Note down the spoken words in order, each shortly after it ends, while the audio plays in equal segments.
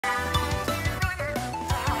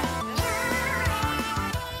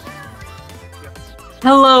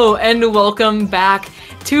Hello and welcome back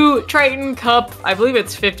to Triton Cup. I believe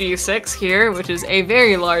it's 56 here, which is a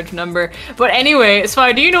very large number. But anyway,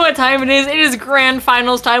 Spy, do you know what time it is? It is grand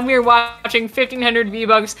finals time. We are watching 1500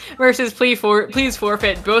 V-Bucks versus Please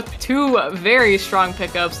Forfeit. Both two very strong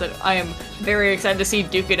pickups that I am very excited to see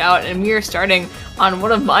duke it out. And we are starting on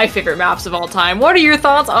one of my favorite maps of all time. What are your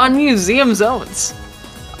thoughts on Museum Zones?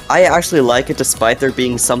 I actually like it, despite there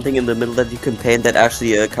being something in the middle that you can paint that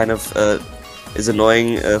actually is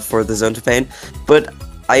annoying for the zone to paint. But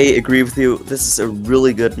I agree with you, this is a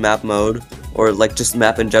really good map mode, or like just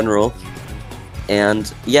map in general.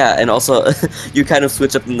 And yeah, and also you kind of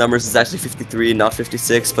switch up the numbers. It's actually 53 not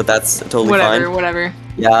 56, but that's totally fine. Whatever.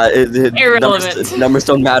 Yeah, Irrelevant. Numbers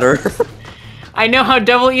don't matter. I know how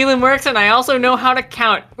double elim works, and I also know how to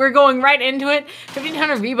count. We're going right into it.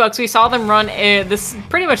 1500 V-Bucks, we saw them run this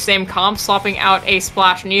pretty much same comp, swapping out a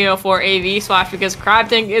Splash Neo for a V-Splash because Crab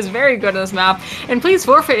Tank is very good on this map. And Please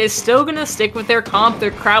Forfeit is still going to stick with their comp,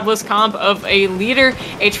 their crabless comp of a leader,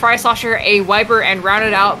 a Tri-Slosher, a Wiper, and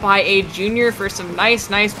rounded out by a Junior for some nice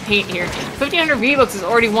paint here. 1500 V-Bucks is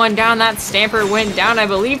already one down. That Stamper went down, I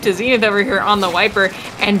believe, to Zenith over here on the Wiper.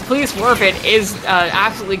 And Please Forfeit is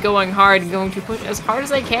absolutely going hard, going to push as hard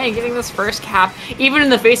as they can, getting this first cap, even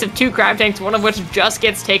in the face of two Crab Tanks, one of which just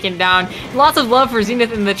gets taken down. Lots of love for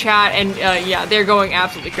Zenith in the chat, and yeah, they're going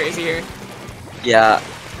absolutely crazy here. Yeah,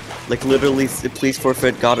 like literally, Please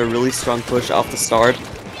Forfeit got a really strong push off the start,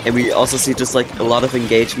 and we also see just like a lot of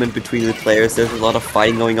engagement between the players. There's a lot of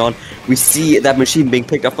fighting going on. We see that machine being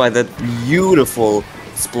picked up by that beautiful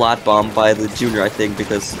Splat Bomb by the Junior, I think,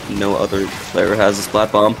 because no other player has a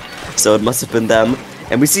Splat Bomb, so it must have been them.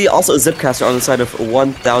 And we see also a Zipcaster on the side of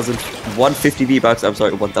 1,150 V-Bucks. I'm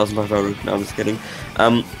sorry, 1,500. No, I'm just kidding.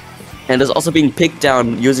 And is also being picked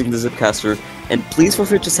down using the Zipcaster. And Please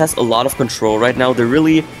Forfeit just has a lot of control right now. They're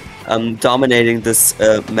really dominating this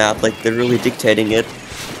map. Like, they're really dictating it.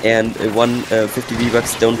 And 150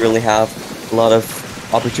 V-Bucks don't really have a lot of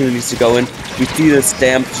opportunities to go in. We see the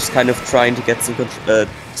Stamp just kind of trying to get some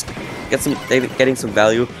getting some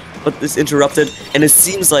value. But it's interrupted, and it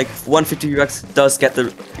seems like 150 V-Bucks does get the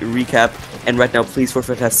recap, and right now Please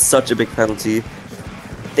Forfeit has such a big penalty.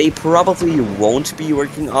 They probably won't be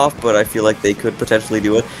working off, but I feel like they could potentially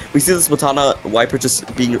do it. We see this Matana Wiper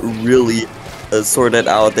just being really sorted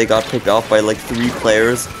out. They got picked off by like 3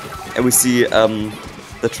 players, and we see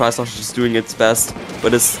the Tri-Slosher just doing its best,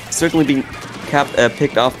 but it's certainly being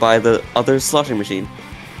picked off by the other sloshing machine.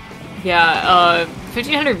 Yeah,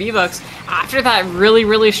 1500 V-Bucks, after that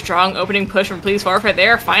really strong opening push from Please Forfeit, they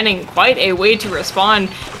are finding quite a way to respond,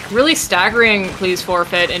 really staggering Please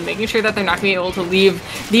Forfeit and making sure that they're not going to be able to leave.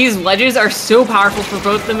 These ledges are so powerful for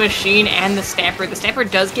both the machine and the Stamper. The Stamper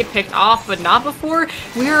does get picked off, but not before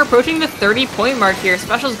we are approaching the 30-point mark here.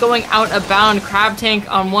 Special's going out of bound, Crab Tank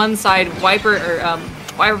on one side, Wiper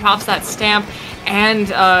pops that Stamp, and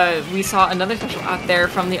we saw another special out there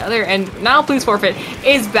from the other, and now Please Forfeit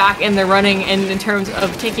is back in the running in terms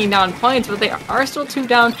of taking down points, but they are still 2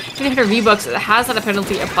 down. 1500 V-Bucks has had a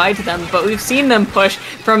penalty applied to them, but we've seen them push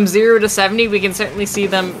from 0 to 70. We can certainly see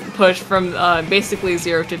them push from basically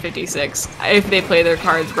 0 to 56 if they play their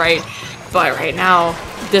cards right. But right now,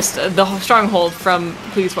 the stronghold from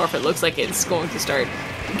Please Forfeit looks like it's going to start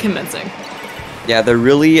commencing. Yeah, they're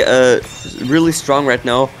really strong right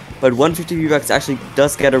now. But 150 V-Bucks actually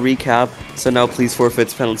does get a recap, so now Please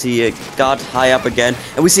Forfeit's penalty got high up again.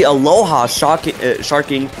 And we see Aloha sharking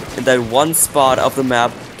in that one spot of the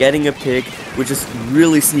map, getting a pick, which is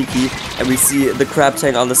really sneaky. And we see the Crab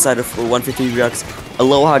Tank on the side of 150 V-Bucks.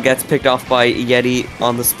 Aloha gets picked off by Yeti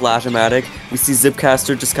on the Splash-O-Matic. We see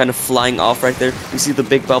Zipcaster just kind of flying off right there. We see the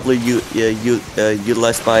big bubbler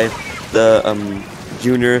utilized by the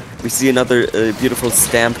Junior. We see another beautiful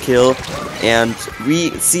Stamp kill, and we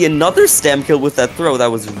see another Stamp kill with that throw. That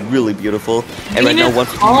was really beautiful. And right now,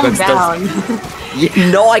 calm down.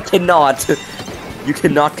 No, I cannot. You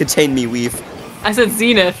cannot contain me, Weave. I said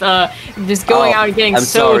Zenith, just going out and getting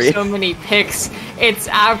so many picks. It's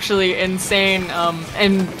actually insane,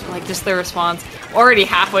 and like just their response. Already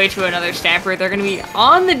halfway to another Stamper. They're going to be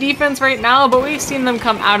on the defense right now, but we've seen them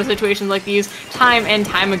come out of situations like these time and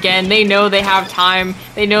time again. They know they have time.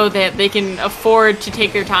 They know that they can afford to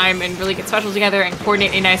take their time and really get specials together and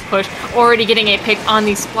coordinate a nice push. Already getting a pick on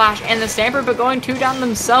the Splash and the Stamper, but going 2 down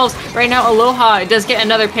themselves. Right now, Aloha does get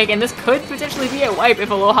another pick, and this could potentially be a wipe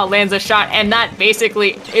if Aloha lands a shot, and that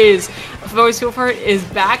basically is. Please Forfeit is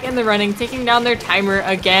back in the running, taking down their timer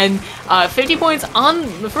again. 50 points on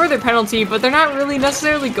the further penalty, but they're not really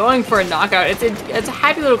necessarily going for a knockout. It's a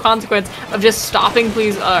happy little consequence of just stopping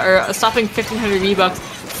stopping 1500 V-Bucks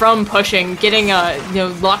from pushing, getting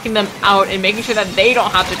locking them out and making sure that they don't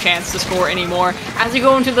have the chance to score anymore. As we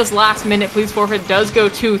go into this last minute, Please Forfeit does go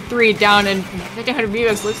 2-3 down, and 1500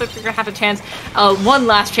 V-Bucks looks like they're gonna have a chance, one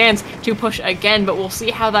last chance to push again, but we'll see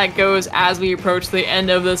how that goes as we approach the end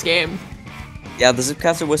of this game. Yeah, the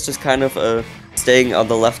Zipcaster was just kind of staying on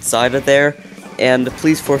the left side of there, and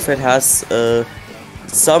Please Forfeit has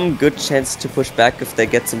some good chance to push back if they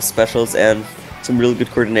get some specials and some really good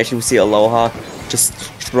coordination. We see Aloha just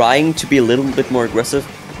trying to be a little bit more aggressive.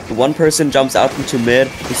 One person jumps out into mid,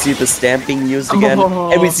 we see the stamp being used again,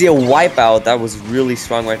 and we see a wipeout that was really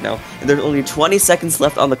strong right now. And there's only 20 seconds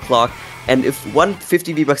left on the clock, and if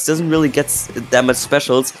 150 V-Bucks doesn't really get that much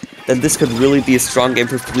specials, then this could really be a strong game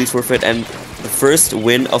for Please Forfeit and the first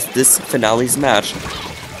win of this finale's match.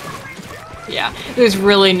 Yeah, there's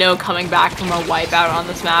really no coming back from a wipeout on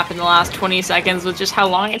this map in the last 20 seconds with just how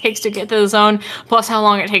long it takes to get to the zone, plus how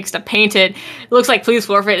long it takes to paint it. It looks like Please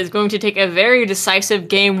Forfeit is going to take a very decisive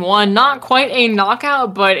game one. Not quite a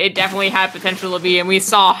knockout, but it definitely had potential to be, and we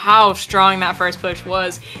saw how strong that first push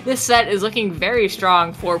was. This set is looking very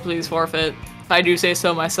strong for Please Forfeit, if I do say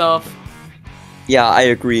so myself. Yeah, I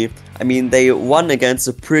agree. I mean, they won against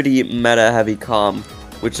a pretty meta-heavy comp,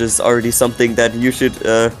 which is already something that you should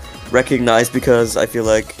recognize, because I feel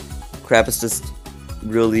like Crab is just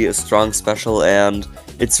really a strong special, and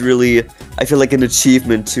it's really, I feel like, an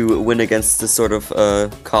achievement to win against this sort of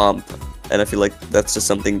comp, and I feel like that's just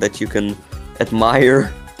something that you can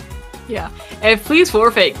admire. Yeah, if Please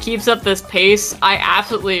Forfeit keeps up this pace, I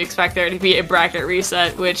absolutely expect there to be a bracket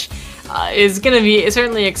reset, which is going to be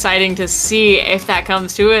certainly exciting to see if that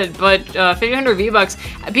comes to it. But 1500 V-Bucks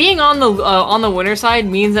being on the winner side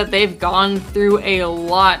means that they've gone through a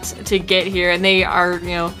lot to get here, and they are,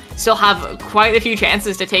 still have quite a few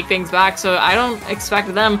chances to take things back. So I don't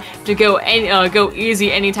expect them to go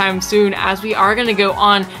easy anytime soon, as we are going to go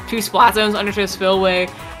on to Splat Zones, Undertow, Spillway.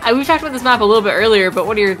 We talked about this map a little bit earlier, but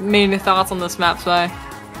what are your main thoughts on this map, Spy?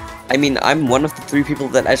 I mean, I'm one of the 3 people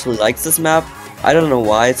that actually likes this map. I don't know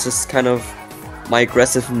why, it's just kind of my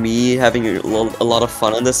aggressive me having a lot of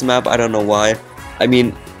fun on this map. I don't know why. I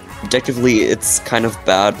mean, objectively it's kind of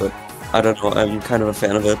bad, but I don't know, I'm kind of a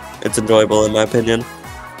fan of it. It's enjoyable in my opinion.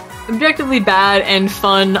 Objectively bad and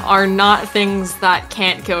fun are not things that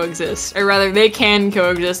can't coexist, or rather they can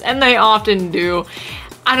coexist, and they often do.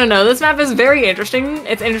 I don't know, this map is very interesting.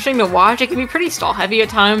 It's interesting to watch. It can be pretty stall heavy at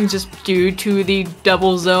times just due to the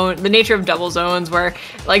nature of double zones, where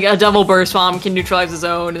like a double burst bomb can neutralize the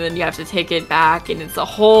zone and then you have to take it back, and it's a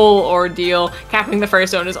whole ordeal. Capping the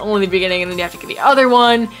first zone is only the beginning, and then you have to get the other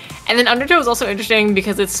one. And then Undertow is also interesting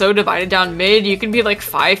because it's so divided down mid. You can be like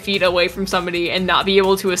 5 feet away from somebody and not be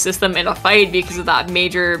able to assist them in a fight because of that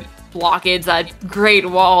major blockage, that great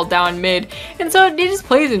wall down mid. And so it just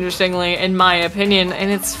plays interestingly, in my opinion, and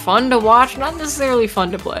it's fun to watch, not necessarily fun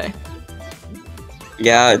to play.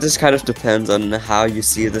 Yeah, it just kind of depends on how you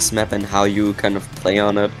see this map and how you kind of play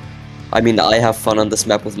on it. I mean, I have fun on this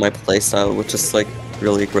map with my playstyle, which is like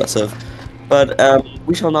really aggressive. But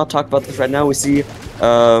we shall not talk about this right now. We see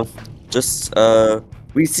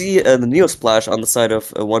the Neo Splash on the side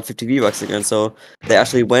of 150 V-Bucks again, so they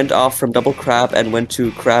actually went off from Double Crab and went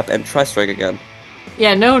to Crab and Tri-Strike again.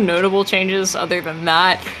 Yeah, no notable changes other than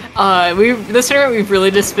that. This tournament we've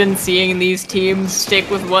really just been seeing these teams stick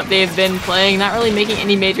with what they've been playing, not really making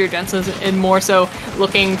any major adjustments, and more so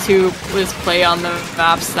looking to just play on the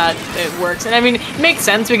maps that it works. And I mean, it makes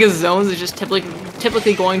sense because zones is just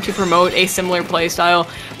typically going to promote a similar play style.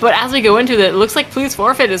 But as we go into it looks like Please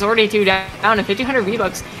Forfeit is already 2 down, and 1500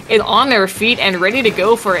 V-Bucks is on their feet and ready to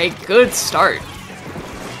go for a good start.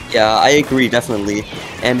 Yeah, I agree, definitely.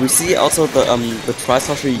 And we see also the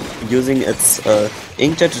Tri-Slasher using its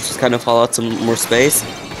inkjet to just kind of haul out some more space,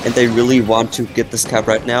 and they really want to get this cap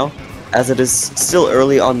right now, as it is still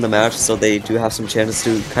early on in the match, so they do have some chances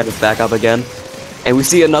to kind of back up again. And we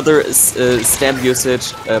see another stamp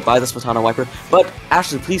usage by the Splatana Wiper, but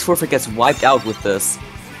actually Please Forfeit gets wiped out with this.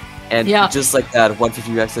 And yeah, just like that,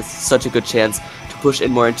 150x is such a good chance to push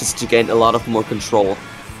in more and just to gain a lot of more control.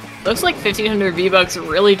 Looks like 1500 V-Bucks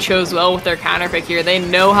really chose well with their counter pick here. They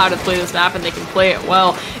know how to play this map and they can play it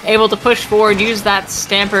well. Able to push forward, use that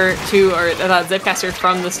stamper or that Zipcaster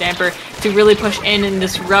from the stamper to really push in and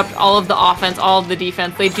disrupt all of the offense, all of the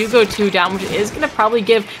defense. They do go 2 down, which is going to probably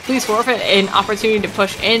give Please Forfeit an opportunity to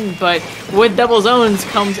push in, but with double zones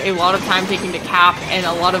comes a lot of time taking to cap and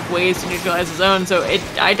a lot of ways to neutralize the zone. So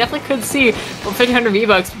I definitely could see 1500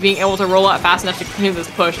 V-Bucks being able to roll out fast enough to continue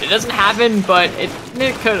this push. It doesn't happen, but it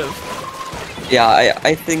could have. Yeah,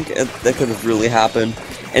 I think that could have really happened.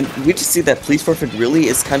 And we just see that Please Forfeit really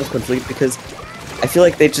is kind of conflicted because I feel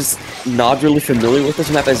like they're just not really familiar with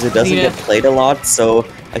this map as it doesn't get played a lot, so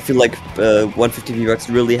I feel like 150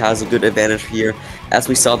 vbucks really has a good advantage here, as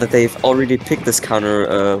we saw that they've already picked this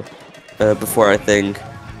counter before, I think.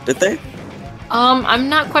 Did they? I'm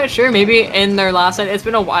not quite sure. Maybe in their last set. It's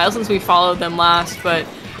been a while since we followed them last, but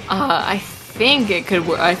I think it could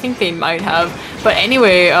work. I think they might have. But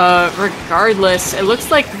anyway, regardless, it looks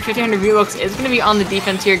like 1500 V-Bucks is going to be on the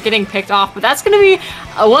defense here, getting picked off. But that's going to be,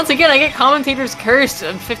 once again, I get commentators cursed.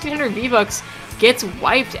 1500 V-Bucks gets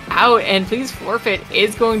wiped out, and Please Forfeit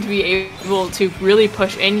is going to be able to really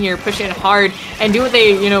push in here, push in hard, and do what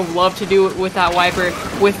they, love to do with that wiper,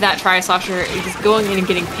 with that Tri-Slosher. Just going in and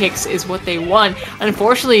getting picks is what they want.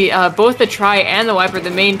 Unfortunately, both the Tri and the wiper, the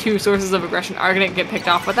main two sources of aggression, are going to get picked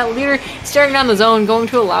off, but that leader staring down the zone, going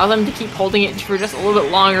to allow them to keep holding it for just a little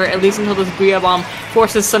bit longer, at least until this Booyah Bomb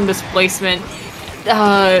forces some displacement.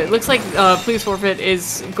 Looks like Please Forfeit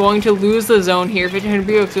is going to lose the zone here. 1500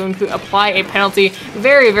 V-Bucks is going to apply a penalty.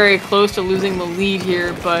 Very, very close to losing the lead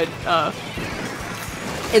here, but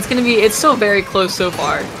it's still very close so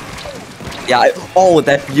far. Yeah, oh,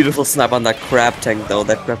 that beautiful snap on that crab tank though.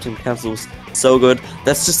 That crab tank cancel was so good.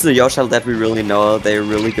 That's just the Yoshel that we really know. They're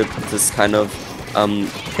really good with this kind of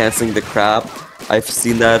canceling the crab. I've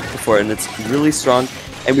seen that before and it's really strong.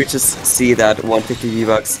 And we just see that 150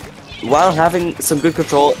 V-Bucks, while having some good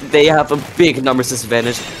control, they have a big numbers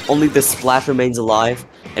disadvantage. Only the Splash remains alive,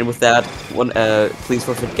 and with that, Please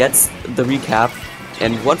Forfeit gets the recap.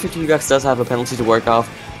 And 150 V-Bucks does have a penalty to work off,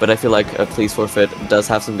 but I feel like Please Forfeit does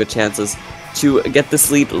have some good chances to get this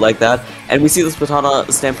lead like that. And we see this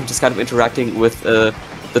Platana Stampede just kind of interacting with the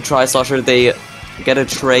Tri-Slosher. They get a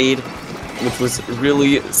trade, which was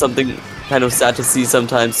really something kind of sad to see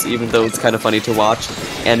sometimes, even though it's kind of funny to watch.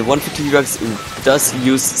 And 150 V-Bucks does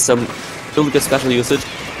use some really good special usage.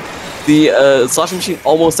 The Slosher Machine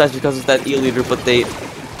almost dies because of that E-Leader, but they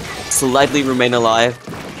slightly remain alive.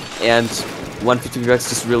 And 150 V-Bucks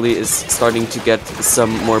just really is starting to get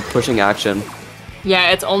some more pushing action.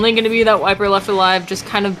 Yeah, it's only going to be that wiper left alive, just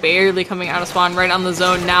kind of barely coming out of spawn right on the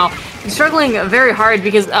zone now. He's struggling very hard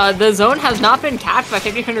because the zone has not been capped by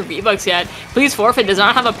 1500 V-Bucks yet. Please Forfeit does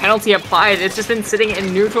not have a penalty applied. It's just been sitting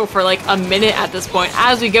in neutral for like a minute at this point.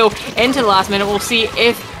 As we go into the last minute, we'll see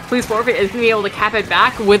if Please Forfeit is going to be able to cap it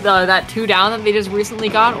back with that 2 down that they just recently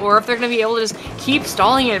got, or if they're going to be able to just keep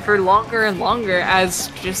stalling it for longer and longer as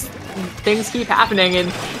just things keep happening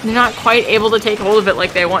and they're not quite able to take hold of it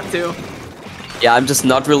like they want to. Yeah, I'm just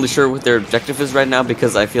not really sure what their objective is right now,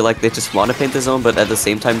 because I feel like they just want to paint the zone, but at the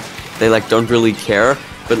same time, they like don't really care.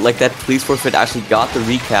 But like that Please Forfeit actually got the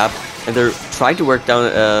recap, and they're trying to work down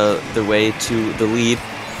the way to the lead.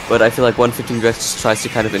 But I feel like 150 just tries to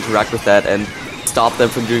kind of interact with that and stop them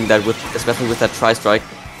from doing that, especially with that Tri-Strike.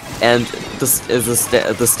 And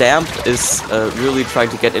the Stamp is really trying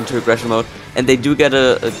to get into aggression mode, and they do get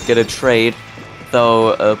a trade,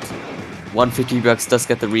 though. 150 V-Bucks does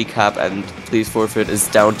get the recap, and Please Forfeit is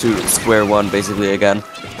down to square one basically again.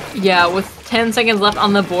 Yeah, with 10 seconds left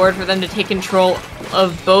on the board for them to take control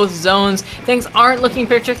of both zones, things aren't looking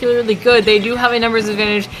particularly good. They do have a numbers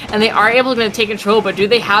advantage, and they are able to take control, but do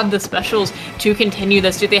they have the specials to continue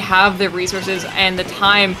this? Do they have the resources and the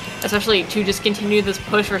time, especially to just continue this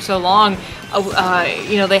push for so long?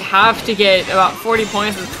 They have to get about 40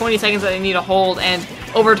 points with 20 seconds that they need to hold, and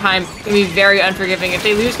overtime can be very unforgiving. If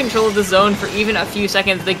they lose control of the zone for even a few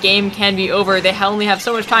seconds, the game can be over. They only have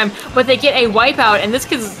so much time, but they get a wipeout, and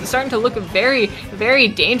this is starting to look very, very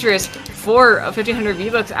dangerous for 1500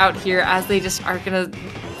 V-Bucks out here, as they just are going to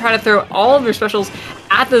try to throw all of their specials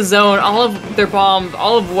at the zone, all of their bombs,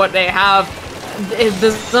 all of what they have.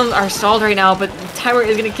 The zones are stalled right now, but the timer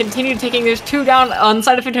is going to continue ticking. There's 2 down on the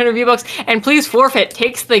side of 1500 V-Bucks, and Please Forfeit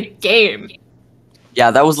takes the game.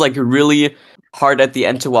 Yeah, that was like really hard at the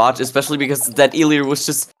end to watch, especially because that E-Leader was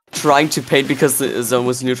just trying to paint because the zone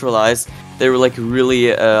was neutralized. They were like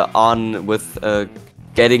really on with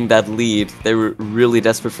getting that lead. They were really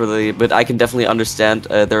desperate for the lead, but I can definitely understand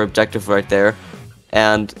their objective right there.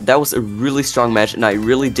 And that was a really strong match, and I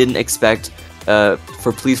really didn't expect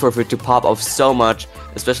for Please Forfeit to pop off so much,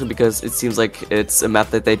 especially because it seems like it's a map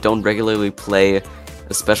that they don't regularly play,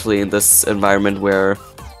 especially in this environment where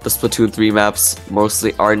the Splatoon 3 maps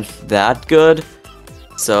mostly aren't that good.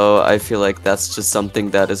 So I feel like that's just something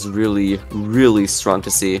that is really, really strong to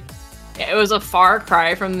see. It was a far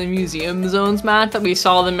cry from the Museum Zones match that we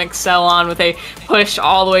saw them excel on, with a push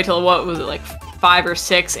all the way to, what was it, like 5 or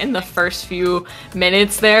 6 in the first few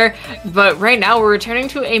minutes there. But right now we're returning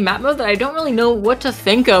to a map mode that I don't really know what to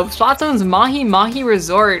think of. Spot Zone's Mahi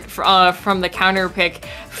Resort from the counter pick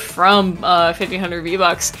from 1500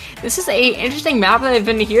 V-Bucks. This is a interesting map that I've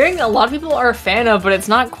been hearing a lot of people are a fan of, but it's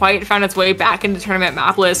not quite found its way back into tournament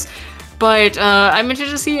map lists. But I'm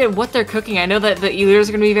interested to see what they're cooking. I know that the E-Leaders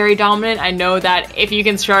are going to be very dominant. I know that if you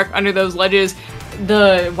can shark under those ledges,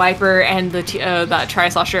 the Wiper and the that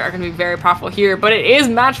Tri-Slosher are going to be very powerful here. But it is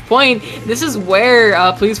match point. This is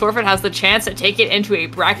where Please Forfeit has the chance to take it into a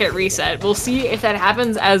bracket reset. We'll see if that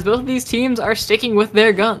happens, as both of these teams are sticking with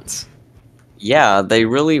their guns. Yeah, they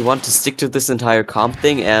really want to stick to this entire comp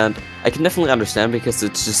thing, and I can definitely understand because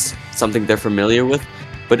it's just something they're familiar with.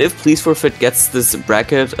 But if Please Forfeit gets this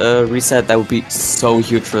bracket reset, that would be so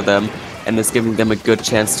huge for them, and it's giving them a good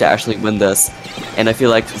chance to actually win this. And I feel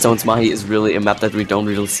like Zone's Mahi is really a map that we don't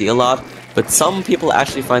really see a lot, but some people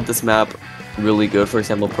actually find this map really good. For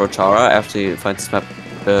example, Prochara actually finds this map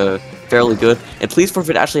fairly good, and Please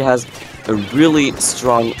Forfeit actually has a really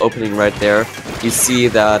strong opening right there. You see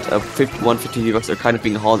that 150 V-Bucks are kind of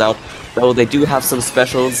being hauled out, though they do have some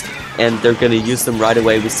specials, and they're gonna use them right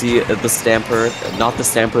away. We see the Stamper, not the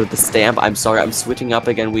Stamper, the Stamp. I'm sorry, I'm switching up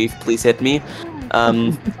again, Weave, please hit me.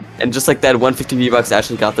 And just like that, 150 V-Bucks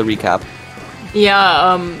actually got the recap.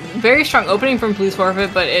 Yeah, very strong opening from Please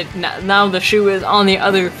Forfeit, but now the shoe is on the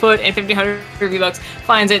other foot, and 1500 V-Bucks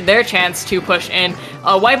finds it their chance to push in.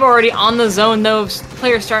 Wipe already on the zone, though.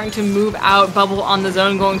 Players starting to move out. Bubble on the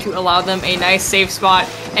zone, going to allow them a nice safe spot,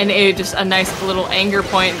 and just a nice little anger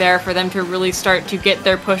point there for them to really start to get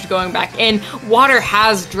their push going back in. Water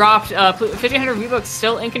has dropped. 1500 V-Bucks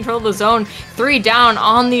still in control of the zone. 3 down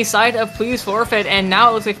on the side of Please Forfeit, and now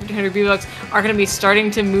it looks like 1500 V-Bucks are going to be starting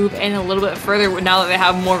to move in a little bit further now that they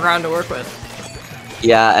have more ground to work with.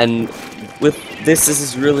 Yeah, and with this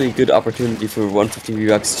is really a good opportunity for 150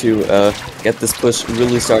 V-Bucks to get this push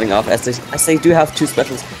really starting off, as they do have 2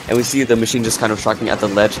 specials, and we see the machine just kind of sharking at the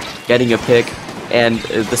ledge, getting a pick, and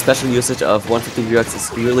the special usage of 150 V-Bucks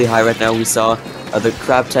is really high right now. We saw the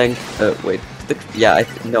Crab Tank, not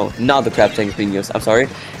the Crab Tank being used, I'm sorry,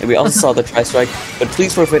 and we also saw the Tri-Strike, but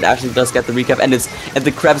Please Forfeit actually does get the recap, and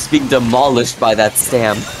the Crab's being demolished by that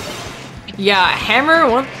Stamp. Yeah, Hammer,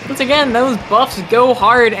 once again, those buffs go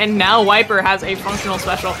hard, and now Wiper has a functional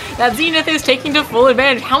special. That Zenith is taking to full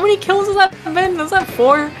advantage. How many kills has that been? Was that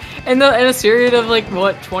 4? In a period of, like,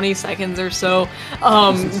 what, 20 seconds or so?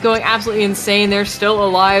 Going absolutely insane. They're still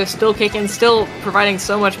alive, still kicking, still providing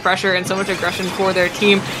so much pressure and so much aggression for their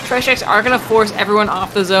team. Tri-Strikes are going to force everyone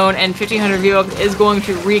off the zone, and 1500 V-Bucks is going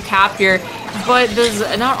to recap here. But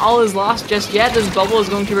not all is lost just yet. This bubble is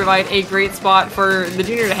going to provide a great spot for the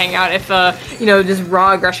Junior to hang out if, just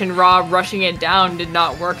raw aggression, raw rushing it down did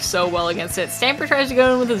not work so well against it. Stamper tries to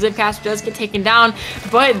go in with the Zip Cast, does get taken down,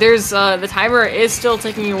 but there's the timer is still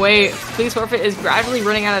ticking away. Please Forfeit is gradually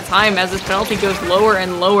running out of time as this penalty goes lower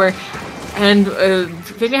and lower. And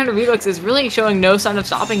 1500 V-Bucks is really showing no sign of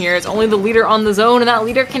stopping here. It's only the leader on the zone, and that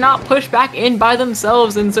leader cannot push back in by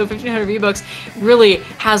themselves. And so 1500 V-Bucks really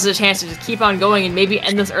has a chance to just keep on going and maybe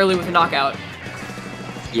end this early with a knockout.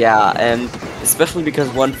 Yeah, and especially because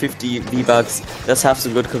 150 V-Bucks does have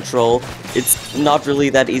some good control, it's not really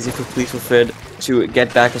that easy for Please Forfeit to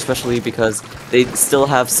get back, especially because they still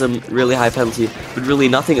have some really high penalty, but really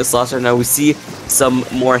nothing is lost right now. We see some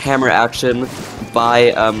more hammer action by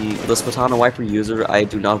the Spatana Wiper user. I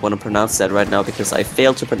do not want to pronounce that right now because I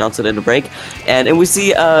failed to pronounce it in the break. And we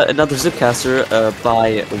see another Zipcaster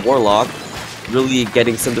by Warlock, really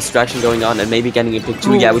getting some distraction going on and maybe getting a pick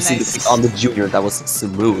too. Yeah, we see the pick on the Junior. That was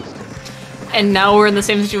smooth. And now we're in the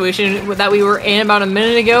same situation that we were in about a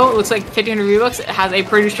minute ago. It looks like 1500 V-Bucks has a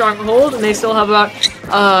pretty strong hold, and they still have about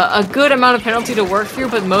a good amount of penalty to work through,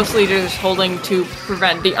 but mostly they're just holding to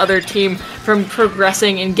prevent the other team from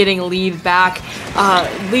progressing and getting lead back.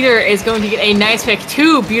 Leader is going to get a nice pick,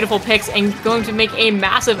 2 beautiful picks, and going to make a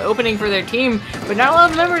massive opening for their team, but not a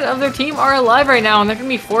lot of members of their team are alive right now, and they're going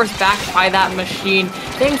to be forced back by that machine.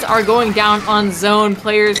 Things are going down on zone,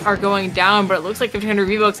 players are going down, but it looks like 1500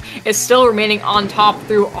 V-Bucks is still remaining on top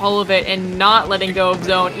through all of it and not letting go of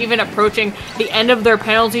zone, even approaching the end of their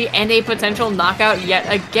penalty and a potential knockout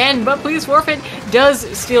yet again. But Please Forfeit does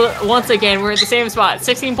steal it once again. We're at the same spot,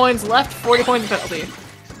 16 points left, 40 points penalty.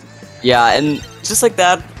 Yeah, and just like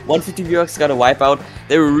that, 150 V-Bucks got a wipeout.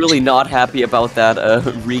 They were really not happy about that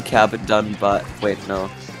recap done, but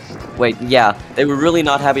yeah, they were really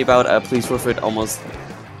not happy about Please Forfeit almost.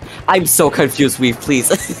 I'm so confused, Weave,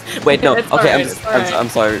 please. Wait, no, okay, I'm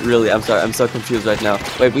sorry, really, I'm sorry, I'm so confused right now.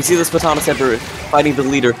 Wait, we see the Spatana Semper fighting the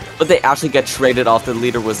leader, but they actually get traded off. The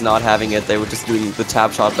leader was not having it, they were just doing the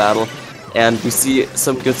tap shot battle. and we see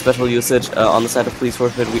some good special usage on the side of Please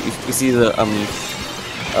Forfeit. We see the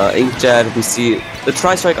Inkjet, we see the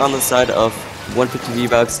Tri-Strike on the side of 150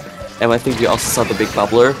 V-Bucks, and I think we also saw the Big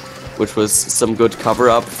Bubbler, which was some good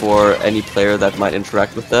cover-up for any player that might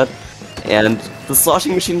interact with that. And the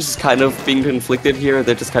sloshing machine is just kind of being conflicted here.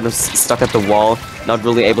 They're just kind of stuck at the wall, not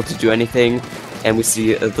really able to do anything. And we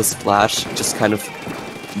see the Splash just kind of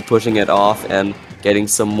pushing it off and getting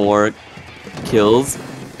some more kills.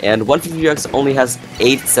 And 150X only has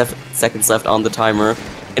 8 seconds left on the timer.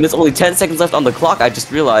 And it's only 10 seconds left on the clock. I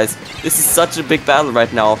just realized this is such a big battle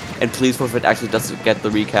right now. And Please Forfeit actually doesn't get the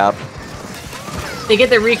recap. They get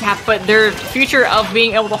the recap, but their future of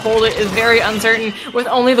being able to hold it is very uncertain. With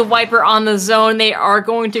only the Wiper on the zone, they are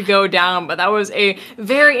going to go down. But that was a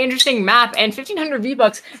very interesting map, and 1500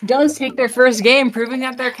 V-Bucks does take their first game, proving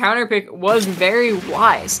that their counter pick was very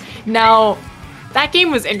wise. Now, that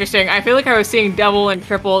game was interesting. I feel like I was seeing double and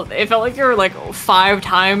triple. It felt like there were like 5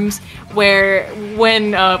 times where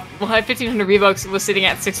when 1500 V-Bucks was sitting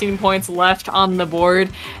at 16 points left on the board,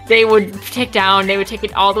 they would tick down, they would take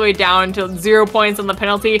it all the way down to 0 points on the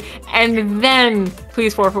penalty, and then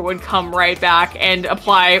Please Forfeit would come right back and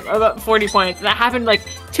apply about 40 points. And that happened like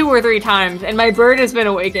 2 or 3 times, and my bird has been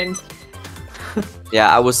awakened.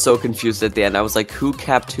 Yeah, I was so confused at the end. I was like, who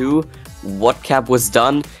capped who? What cap was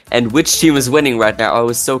done? And which team is winning right now? I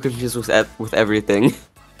was so confused with everything.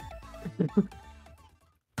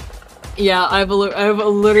 Yeah, I've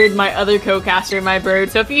alerted my other co-caster, my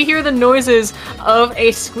bird. So if you hear the noises of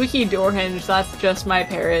a squeaky door hinge, that's just my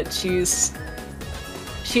parrot. She's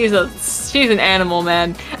an animal,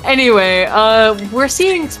 man. Anyway, we're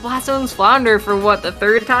seeing Splatzone's Flounder for what, the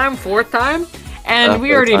 3rd time, 4th time? And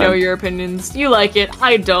we already know your opinions. You like it,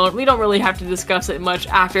 I don't. We don't really have to discuss it much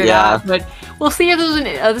after that. But we'll see if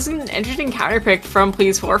this is an interesting counter pick from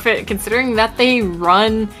Please Forfeit, considering that they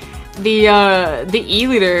run the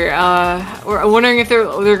E-Leader. We're wondering if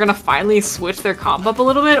they're gonna finally switch their comp up a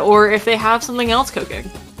little bit, or if they have something else cooking.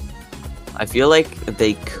 I feel like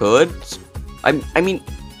they could. I mean,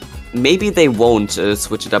 maybe they won't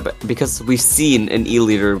switch it up, because we've seen an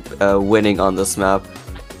E-Leader winning on this map.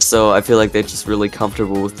 So I feel like they're just really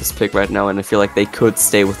comfortable with this pick right now, and I feel like they could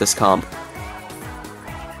stay with this comp.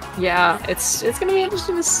 Yeah, it's gonna be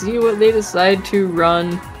interesting to see what they decide to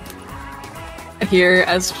run here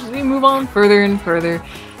as we move on further and further.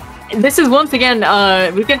 This is once again,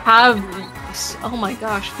 we could have, oh my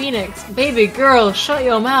gosh, Phoenix, baby girl, shut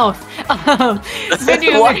your mouth.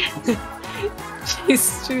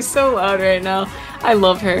 She's so loud right now. I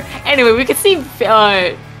love her. Anyway, we could see,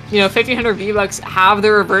 1500 V-Bucks have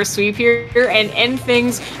the reverse sweep here and end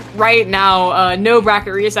things right now. No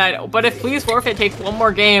bracket reset, but if Please Forfeit takes one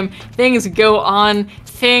more game, things go on,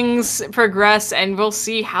 things progress, and we'll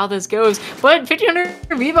see how this goes. But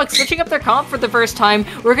 1500 V-Bucks switching up their comp for the first time.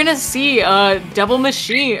 We're gonna see a double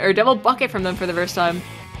machine or double bucket from them for the first time.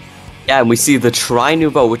 Yeah, and we see the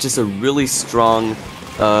Tri-Nouveau, which is a really strong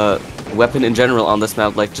weapon in general on this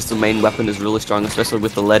map. Like, just the main weapon is really strong, especially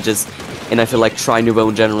with the ledges. And I feel like Tri-Nouveau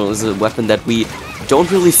in general is a weapon that we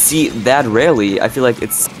don't really see that rarely. I feel like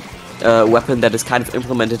it's a weapon that is kind of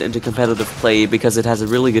implemented into competitive play because it has a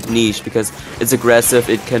really good niche, because it's aggressive,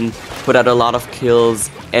 it can put out a lot of kills,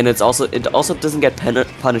 and it also doesn't get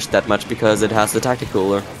punished that much because it has the tactic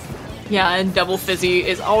cooler. Yeah, and double fizzy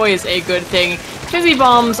is always a good thing. Fizzy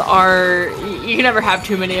bombs are, you can never have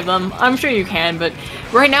too many of them. I'm sure you can, but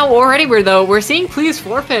right now already we're seeing Please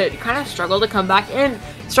Forfeit kind of struggle to come back in.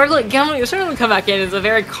 Struggling to come back in is a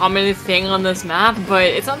very common thing on this map, but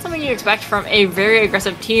it's not something you expect from a very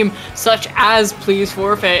aggressive team such as Please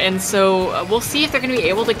Forfeit, and so we'll see if they're going to be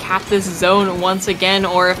able to cap this zone once again,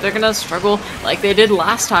 or if they're going to struggle like they did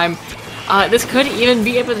last time. This could even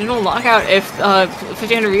be a potential lockout if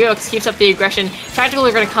 1500 V-Bucks keeps up the aggression. Tactical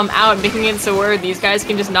are going to come out, making it so where these guys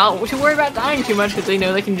can just not worry about dying too much because they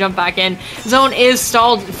know they can jump back in. Zone is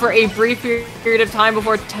stalled for a brief period of time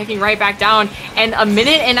before taking right back down, and a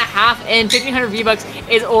minute and a half in, 1500 V-Bucks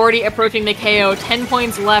is already approaching the KO. 10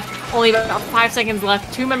 points left, only about 5 seconds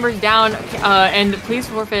left, 2 members down, and Please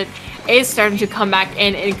Forfeit is starting to come back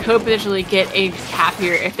in and could potentially get a cap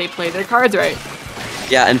here if they play their cards right.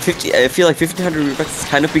 Yeah, and I feel like 1500 V-Bucks is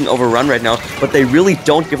kind of being overrun right now, but they really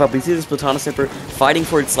don't give up. We see this Platana Sniper fighting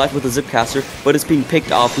for its life with a Zipcaster, but it's being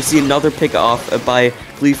picked off. We see another pick off by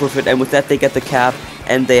Please Forfeit, and with that they get the cap,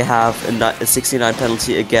 and they have a 69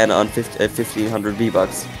 penalty again on 1500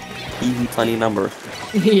 V-Bucks. Even funny number.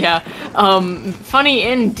 Yeah, funny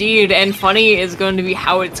indeed, and funny is going to be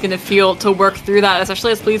how it's going to feel to work through that,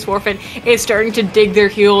 especially as Please Forfeit is starting to dig their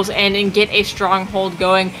heels and get a stronghold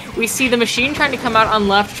going. We see the machine trying to come out on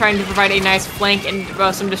left, trying to provide a nice flank and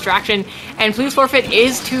some distraction, and Please Forfeit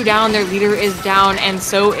is 2 down, their leader is down, and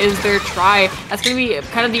so is their try. That's going to be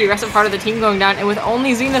kind of the aggressive part of the team going down, and with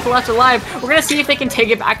only Zenith left alive, we're going to see if they can take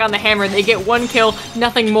it back on the hammer. They get 1 kill,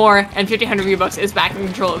 nothing more, and 1500 V-Bucks is back in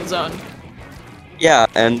control of the zone. Yeah,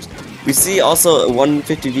 and we see also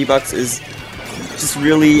 150 V-Bucks is just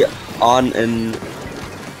really on and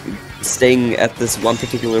staying at this one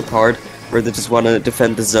particular part where they just want to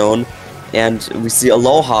defend the zone. And we see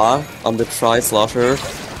Aloha on the Tri-Slosher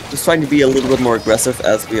just trying to be a little bit more aggressive,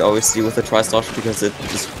 as we always see with the Tri-Slosher, because it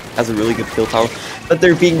just has a really good kill power. But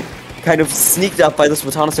they're being kind of sneaked up by the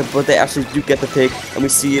Swatana step, but they actually do get the pick, and we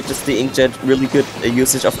see just the Inkjet, really good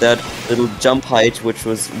usage of that little jump height, which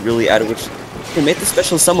was really added, which made the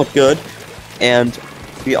special somewhat good. And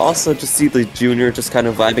we also just see the Junior just kind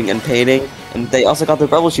of vibing and painting, and they also got the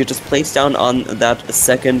Rebel Shield just placed down on that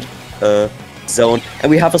second zone. And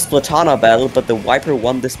we have a Splatana battle, but the Viper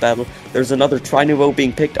won this battle. There's another Tri-Nouveau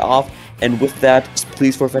being picked off, and with that,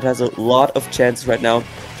 Please Forfeit has a lot of chances right now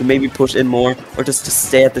to maybe push in more, or just to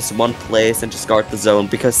stay at this one place and just guard the zone,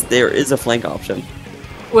 because there is a flank option.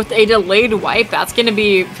 With a delayed wipe, that's going to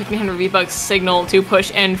be 1500 V-Bucks signal to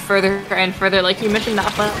push in further and further. Like you mentioned,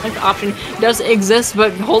 that flank option does exist,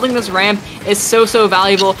 but holding this ramp is so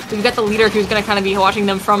valuable. We've got the leader who's going to kind of be watching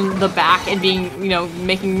them from the back and being, you know,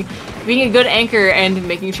 being a good anchor and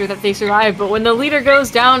making sure that they survive. But when the leader goes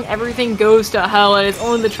down, everything goes to hell, and it's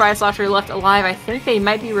only the Tri-Slosher left alive. I think they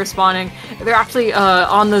might be respawning. They're actually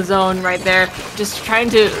on the zone right there, just trying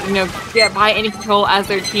to, you know, get by any control as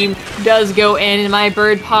their team does go in, and my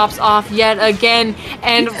bird pops off yet again.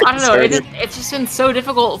 And I don't know, it's just been so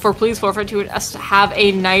difficult for Please Forfeit to have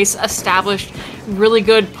a nice, established, really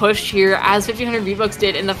good push here, as 1500 V-Bucks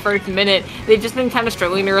did in the first minute. They've just been kind of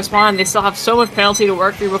struggling to respond. They still have so much penalty to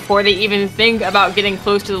work through before they even think about getting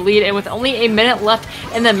close to the lead, and with only a minute left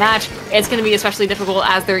in the match, it's going to be especially difficult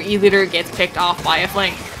as their E-leader gets picked off by a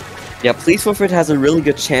flank. Yeah, Please Forfeit has a really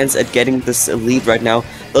good chance at getting this lead right now,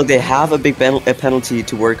 though they have a big penalty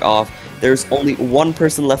to work off. There's only one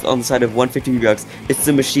person left on the side of 150 V-Bucks. It's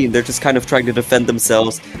the machine. They're just kind of trying to defend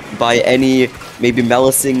themselves by any maybe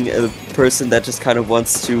malicing person that just kind of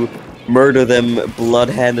wants to murder them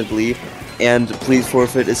blood-handedly. And Please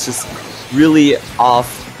Forfeit is just really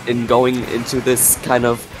off in going into this kind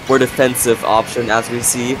of more defensive option, as we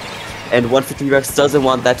see. And 150 V-Bucks doesn't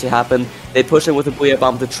want that to happen. They push in with a Booyah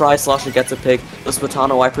Bomb. The Tri-Slosher gets a pick. The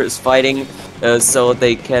Splatana Viper is fighting so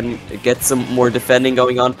they can get some more defending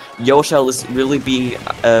going on. Yoshell is really being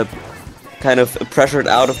kind of pressured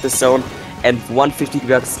out of the zone. And 150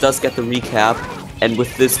 V-Bucks does get the recap. And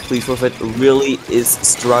with this, Please Forfeit really is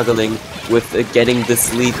struggling with getting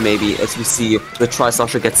this lead, maybe. As we see, the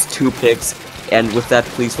Tri-Slosher gets 2 picks. And with that,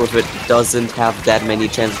 Please Forfeit doesn't have that many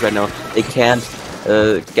chances right now. They can't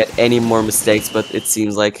get any more mistakes, but it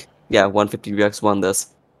seems like, yeah, 150 V-Bucks won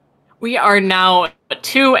this. We are now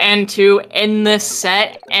 2-2 in this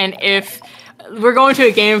set, and if we're going to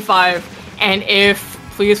a game 5, and if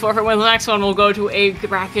Please Forfeit wins the next one, we'll go to a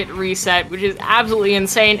bracket reset, which is absolutely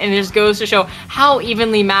insane, and it just goes to show how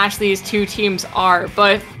evenly matched these two teams are.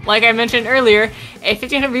 But like I mentioned earlier, if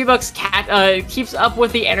 1500 V-Bucks keeps up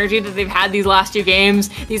with the energy that they've had these last 2 games,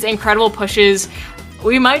 these incredible pushes,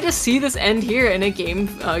 we might just see this end here in a game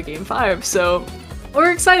 5. So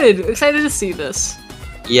we're excited to see this.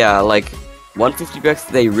 Yeah, like 150 V-Bucks,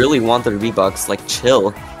 they really want their V-Bucks. Like,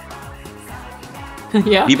 chill.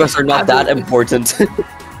 Yeah, V-Bucks are not that important.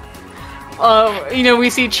 You know, we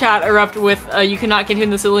see chat erupt with you cannot contain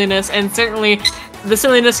the silliness, and certainly the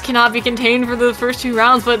silliness cannot be contained for the first 2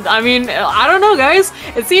 rounds, but I mean, I don't know, guys.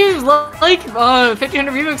 It seems like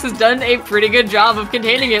 1500 V-Bucks has done a pretty good job of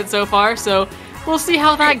containing it so far, so we'll see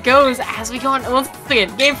how that goes as we go on. Once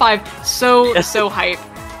again, game 5, so hype.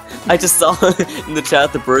 I just saw in the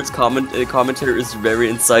chat the bird's commentator is very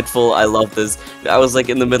insightful. I love this. I was like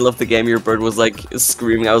in the middle of the game, your bird was like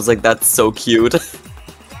screaming. I was like, that's so cute.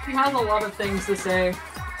 He has a lot of things to say,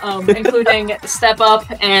 including step up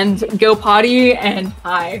and go potty and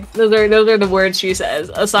hi. Those are the words she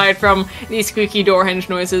says, aside from these squeaky door hinge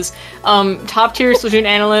noises. Top tier Splatoon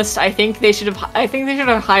analyst. I think they should have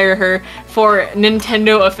hired her for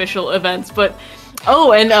Nintendo official events, but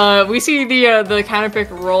Oh, and we see the counter pick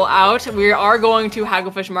roll out. We are going to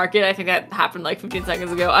Hagglefish Market. I think that happened like 15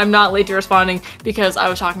 seconds ago. I'm not late to responding because I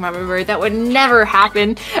was talking about my bird. That would never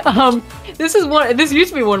happen. This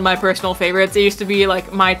used to be one of my personal favorites. It used to be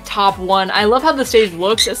like my top one. I love how the stage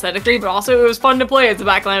looks aesthetically, but also it was fun to play as a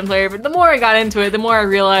backline player. But the more I got into it, the more I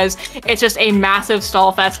realized it's just a massive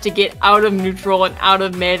stall fest to get out of neutral and out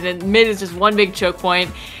of mid, and mid is just one big choke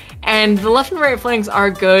point. And the left and right flanks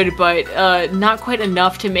are good, but not quite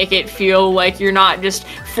enough to make it feel like you're not just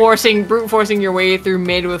brute forcing your way through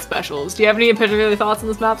mid with specials. Do you have any particular thoughts on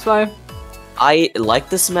this map, Spy? I like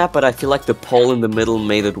this map, but I feel like the pole in the middle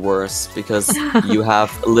made it worse, because you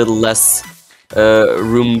have a little less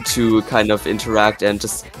room to kind of interact and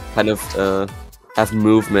just kind of have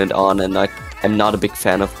movement on, and I'm not a big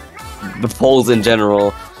fan of the poles in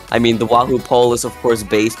general. I mean, the Wahoo pole is of course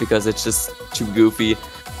base because it's just too goofy,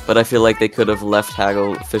 but I feel like they could have left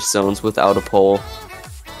Hagglefish zones without a pole.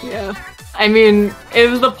 Yeah. I mean, it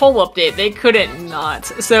was the poll update. They couldn't not.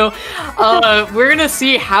 So, we're gonna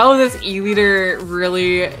see how this E-Leader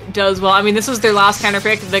really does well. I mean, this was their last counter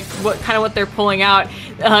pick, what they're pulling out.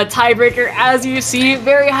 Tiebreaker, as you see,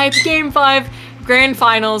 very hyped Game 5. Grand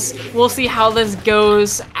Finals. We'll see how this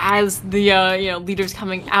goes as the leaders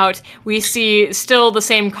coming out. We see still the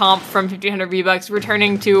same comp from 1500 V-Bucks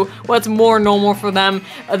returning to what's more normal for them: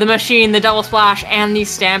 the machine, the double splash, and the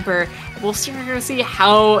stamper. We're gonna see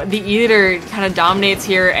how the E-Leader kind of dominates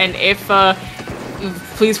here, and if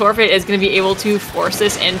Please Forfeit is gonna be able to force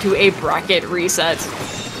this into a bracket reset.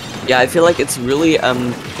 Yeah, I feel like it's really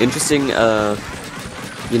interesting.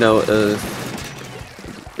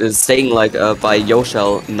 Staying like by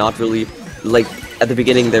Yoshel, not really like at the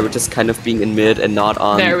beginning they were just kind of being in mid and not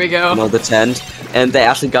on there we go. The tent, and they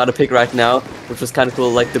actually got a pick right now, which was kind of cool.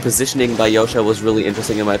 Like the positioning by Yoshel was really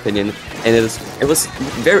interesting in my opinion, and it was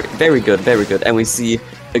very good, and we see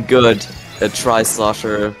a good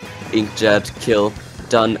tri-slosher inkjet kill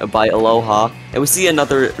done by Aloha, and we see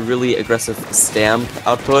another really aggressive stamp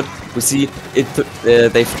output. We see it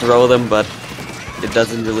they throw them, but it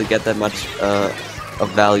doesn't really get that much of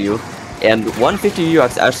value, and 150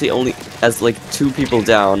 UX actually only has like 2 people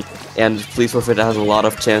down, and Please Forfeit has a lot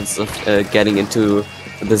of chance of getting into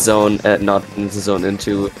the zone, not into the zone,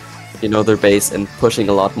 into their base and pushing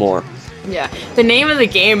a lot more. Yeah, the name of the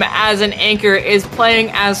game as an anchor is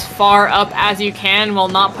playing as far up as you can while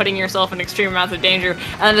not putting yourself in extreme amounts of danger,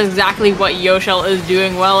 and that's exactly what Yoshel is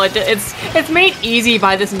doing well. It's made easy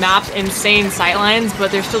by this map's insane sightlines,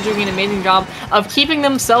 but they're still doing an amazing job of keeping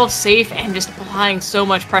themselves safe and just applying so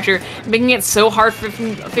much pressure, making it so hard for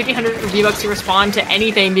 1500 V-Bucks to respond to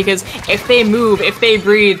anything, because if they move, if they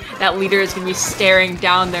breathe, that leader is going to be staring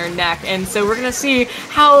down their neck. And so we're going to see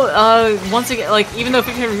how, once again, like, even though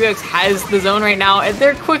 1500 V-Bucks has the zone right now,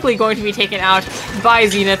 they're quickly going to be taken out by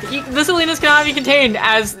Zenith. The Salinas cannot be contained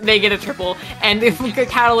as they get a triple, and they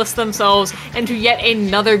catalyst themselves into yet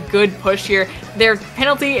another good push here. Their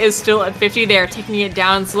penalty is still at 50. They are taking it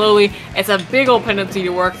down slowly. It's a big old penalty to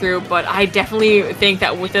work through, but I definitely think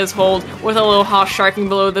that with this hold, with Aloha sharking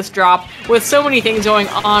below this drop, with so many things going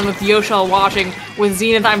on, with Yoshel watching, with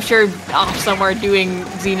Zenith, I'm sure, off somewhere doing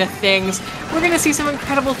Zenith things, we're going to see some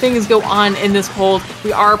incredible things go on in this hold.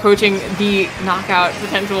 We are approaching the knockout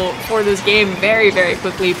potential for this game very, very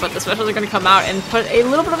quickly, but the specials are going to come out and put a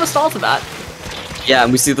little bit of a stall to that. Yeah,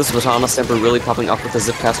 and we see the Splatana Stamper really popping up with the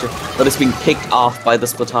Zipcaster, but it's being picked off by the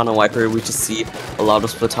Splatana Wiper. We just see a lot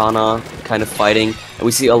of Splatana kind of fighting, and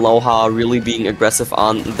we see Aloha really being aggressive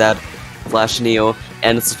on that Flash Neo,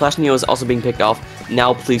 and the Flash Neo is also being picked off.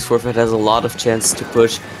 Now Please Forfeit has a lot of chance to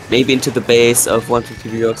push, maybe into the base of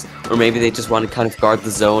 150 V-Bucks, or maybe they just want to kind of guard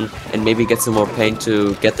the zone, and maybe get some more paint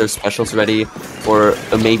to get their specials ready for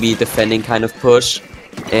a maybe defending kind of push,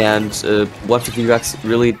 and 150 V-Bucks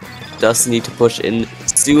really does need to push in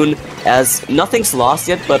soon, as nothing's lost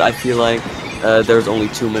yet, but I feel like there's only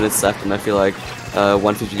 2 minutes left, and I feel like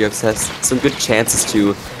 150 VX has some good chances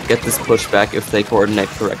to get this push back if they coordinate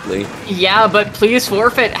correctly. Yeah, but Please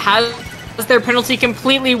Forfeit has their penalty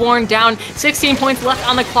completely worn down. 16 points left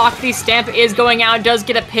on the clock. The stamp is going out, does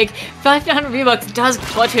get a pick. 500 V-Bucks does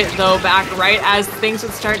clutch it though back right as things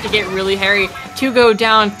would start to get really hairy. 2 go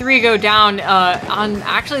down, 3 go down on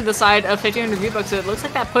actually the side of 1500 V-Bucks. So it looks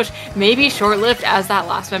like that push may be short-lived as that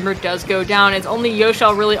last member does go down. It's only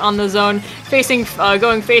Yoshel really on the zone, facing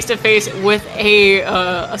going face to face with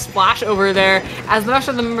a splash over there, as the rest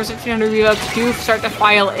of the members of 1500 V-Bucks do start to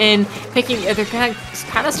file in, picking. They're kind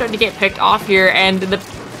of starting to get picked off here, and the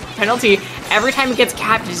penalty, every time it gets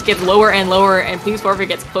capped, it just gets lower and lower, and Please Forfeit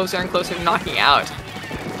gets closer and closer to knocking out.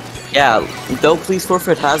 Yeah, though Please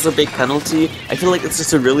Forfeit has a big penalty, I feel like it's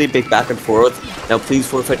just a really big back and forth. Now Please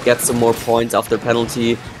Forfeit gets some more points off their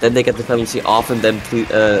penalty, then they get the penalty off, and then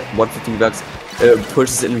 150 bucks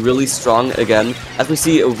pushes in really strong again. As we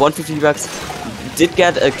see, 150 bucks did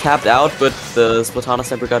get capped out, but the Splatana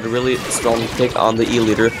Sniper got a really strong pick on the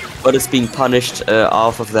E-leader, but is being punished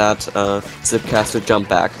off of that Zipcaster jump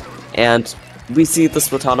back. And we see the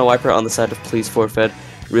Splatana Wiper on the side of Please Forfeit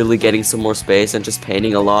really getting some more space and just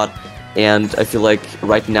painting a lot. And I feel like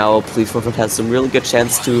right now Please Forfeit has some really good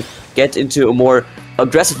chance to get into a more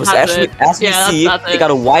aggressive position. As we see, they got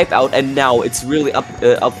a wipe out, and now it's really up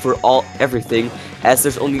for everything, as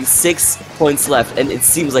there's only 6 points left, and it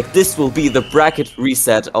seems like this will be the bracket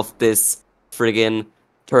reset of this friggin'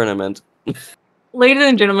 tournament. Ladies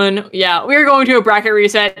and gentlemen, yeah, we're going to a bracket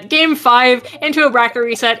reset. Game 5 into a bracket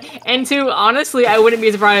reset. And honestly, I wouldn't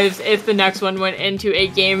be surprised if the next one went into a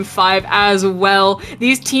Game 5 as well.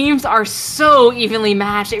 These teams are so evenly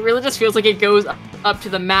matched. It really just feels like it goes up to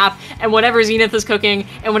the map. And whatever Zenith is cooking,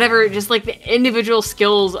 and whatever just like the individual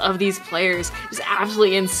skills of these players is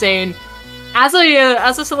absolutely insane. As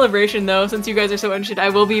a celebration, though, since you guys are so interested, I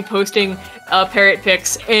will be posting parrot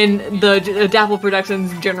pics in the Dapple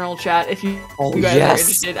Productions general chat if you guys are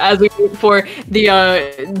interested, as we wait for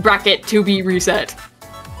the bracket to be reset.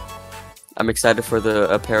 I'm excited for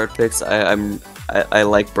the parrot pics. I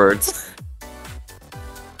like birds.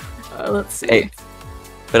 Let's see. Hey,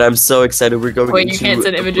 but I'm so excited. We're going. Wait, you can't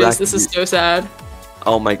send images. This is so sad.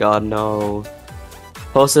 Oh my god, no.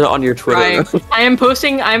 Post it on your Twitter. Right. I'm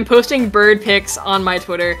posting bird pics on my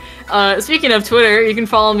Twitter. Speaking of Twitter, you can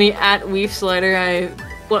follow me at WeefSlider.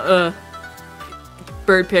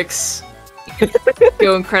 Bird pics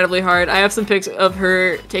go incredibly hard. I have some pics of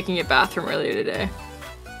her taking a bath from earlier today.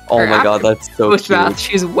 Oh my god, that's so cute. Bath,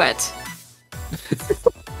 she's wet.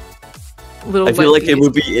 I feel like it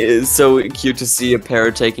would be so cute to see a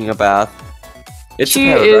parrot taking a bath. She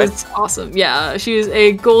is awesome. Yeah, she is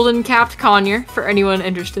a golden capped conure for anyone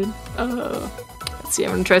interested. Let's see.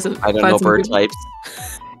 I'm gonna try some. I don't know bird types.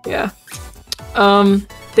 Yeah.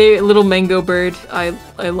 The little mango bird. I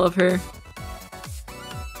love her.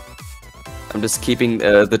 I'm just keeping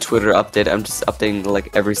the Twitter update. I'm just updating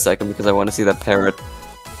like every second because I want to see that parrot.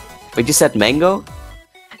 Wait, you said mango?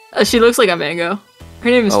 She looks like a mango.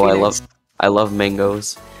 Her name is. Oh, Phoenix. I love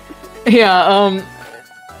mangoes. Yeah.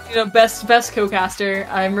 You know, best co-caster.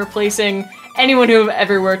 I'm replacing anyone who I've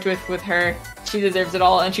ever worked with her. She deserves it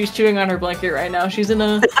all, and she's chewing on her blanket right now. She's in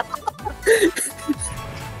a.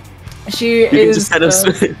 You can just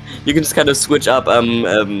kind of switch up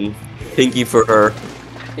Pinky for her.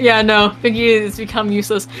 Yeah, no, Pinky has become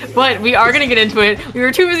useless. But we are gonna get into it. We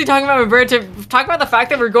were too busy talking about Bird to talk about the fact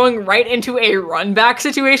that we're going right into a run back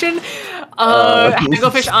situation.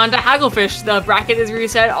 Hagglefish onto Hagglefish. The bracket is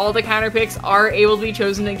reset. All the counter picks are able to be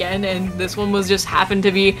chosen again, and this one was just happened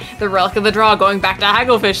to be the relic of the draw, going back to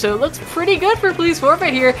Hagglefish. So it looks pretty good for Please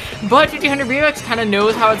Forfeit here. But 1500 vbucks kind of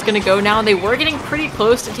knows how it's gonna go now. They were getting pretty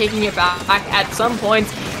close to taking it back at some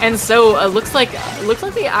points, and so looks like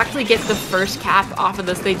they actually get the first cap off of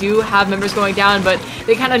this. They do have members going down, but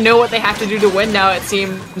they kind of know what they have to do to win now, it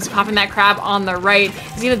seems. Popping that crab on the right.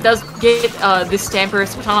 Zenith does get this Stamper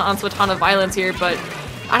Splatana on Splatana violence here, but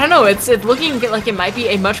I don't know, it's looking like it might be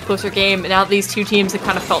a much closer game now that these two teams have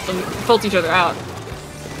kind of felt each other out.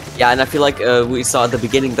 Yeah, and I feel like we saw at the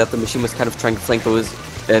beginning that the machine was kind of trying to flank, but was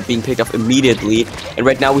being picked off immediately. And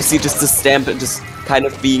right now we see just the Stamp just kind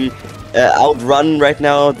of being outrun right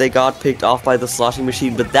now. They got picked off by the sloshing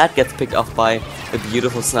machine, but that gets picked off by a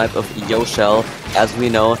beautiful snipe of Yoshell, as we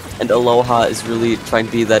know. And Aloha is really trying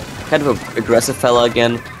to be that kind of aggressive fella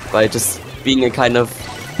again by just being a kind of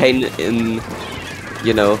pain in,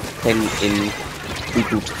 you know, pain in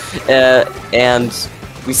reboot. And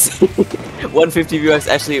we see 150 viewers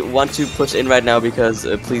actually want to push in right now because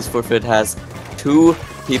Please Forfeit has 2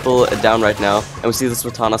 people down right now, and we see the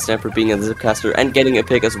Splatana Stamper being a Zipcaster and getting a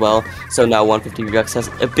pick as well. So now 150 vbucks has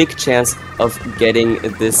a big chance of getting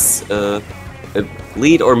this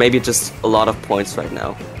lead, or maybe just a lot of points right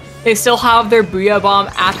now. They still have their Booyah Bomb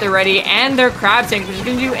at the ready and their Crab Tank, which is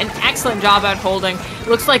going to do an excellent job at holding. It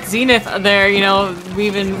looks like Zenith there, you know,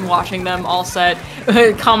 we've been watching them all set,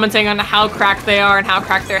 commenting on how cracked they are and how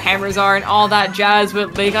cracked their hammers are and all that jazz,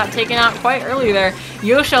 but they got taken out quite early there.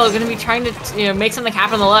 Yoshell is going to be trying to, you know, make something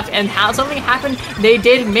happen on the left, and how something happened, they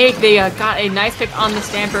did make. They got a nice pick on the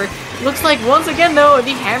Stamper. Looks like once again though, the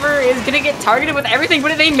hammer is going to get targeted with everything,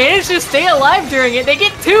 but they managed to stay alive during it. They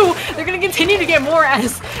get 2. They're going to continue to get more,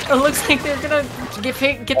 as it looks like they're going to to get the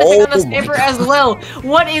pick on the sniper as well.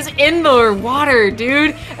 What is in the water,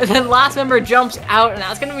 dude? And then last member jumps out, and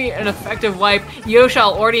that's going to be an effective wipe.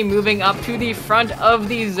 Yoshal already moving up to the front of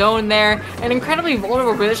the zone there. An incredibly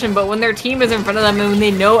vulnerable position, but when their team is in front of them and when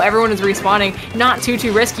they know everyone is respawning, not too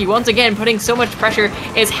risky. Once again, putting so much pressure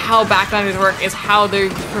is how backliners work, is how they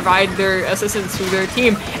provide their assistance to their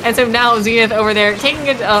team. And so now Zenith over there taking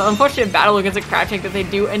an unfortunate battle against a crab tank that they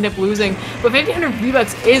do end up losing, but 1500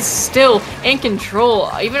 V-Bucks is still in control.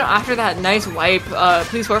 Even after that nice wipe,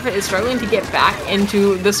 Please Forfeit is struggling to get back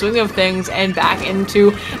into the swing of things and back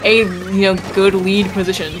into a good lead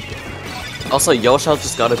position. Also, Yoshal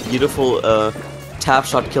just got a beautiful tap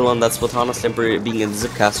shot kill on that Splatana Stamper being in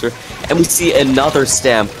Zipcaster, and we see another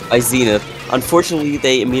stamp by Zenith. Unfortunately,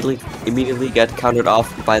 they immediately get countered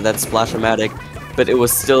off by that Splash-O-Matic, but it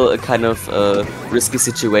was still a kind of risky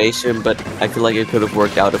situation, but I feel like it could have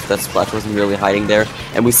worked out if that Splash wasn't really hiding there.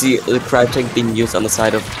 And we see the crab tank being used on the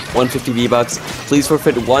side of 150 V-Bucks. Please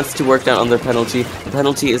Forfeit wants to work down on their penalty. The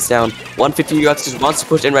penalty is down. 150 V-Bucks just wants to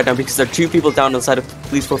push in right now because there are two people down on the side of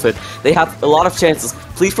Please Forfeit. They have a lot of chances.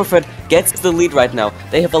 Please Forfeit gets the lead right now.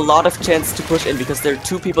 They have a lot of chance to push in because there are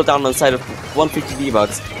two people down on the side of 150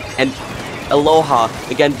 V-Bucks. And Aloha,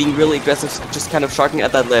 again, being really aggressive, just kind of sharking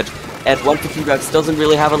at that ledge. At 150 V-Bucks doesn't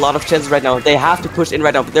really have a lot of chances right now. They have to push in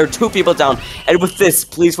right now, but there are two people down. And with this,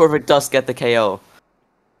 Please Forfeit does get the KO.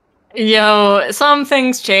 Yo, some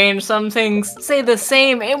things change, some things stay the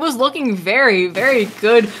same. It was looking very, very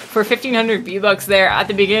good for 1500 V-Bucks there at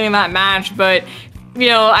the beginning of that match, but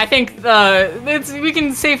I think we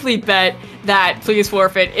can safely bet that Please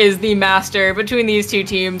Forfeit is the master between these two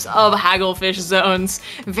teams of Hagglefish zones.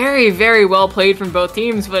 Very, very well played from both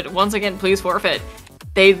teams, but once again, Please Forfeit.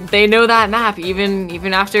 They know that map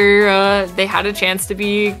even after they had a chance to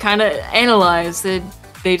be kind of analyzed.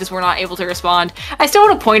 They just were not able to respond. I still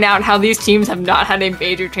want to point out how these teams have not had a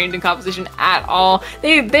major change in composition at all.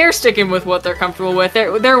 They're sticking with what they're comfortable with.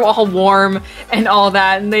 They're all warm and all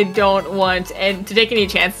that, and they don't want to take any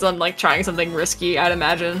chances on trying something risky, I'd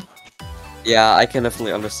imagine. Yeah, I can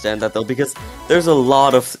definitely understand that though, because there's a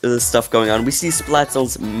lot of stuff going on. We see Splat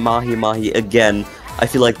Zone's Mahi again. I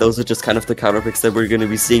feel like those are just kind of the counter picks that we're going to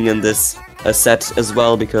be seeing in this set as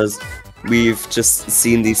well, because we've just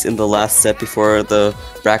seen these in the last set before the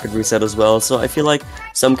bracket reset as well. So I feel like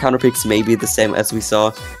some counter picks may be the same as we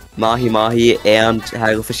saw Mahi and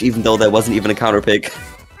Hagglefish, even though that wasn't even a counter pick.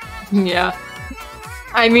 Yeah.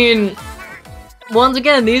 I mean, once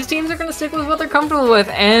again, these teams are going to stick with what they're comfortable with,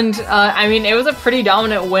 and I mean, it was a pretty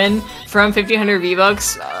dominant win from 1500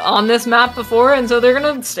 V-Bucks on this map before, and so they're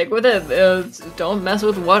going to stick with it. Don't mess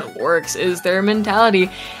with what works is their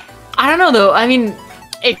mentality. I don't know though, I mean,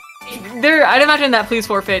 I'd imagine that Please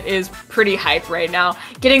Forfeit is pretty hyped right now.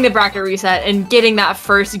 Getting the bracket reset and getting that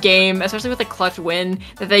first game, especially with the clutch win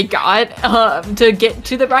that they got to get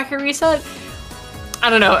to the bracket reset. I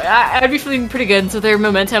don't know, I'd be feeling pretty good, so their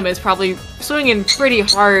momentum is probably swinging pretty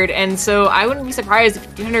hard, and so I wouldn't be surprised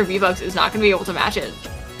if 200 V-Bucks is not going to be able to match it.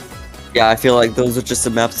 Yeah, I feel like those are just the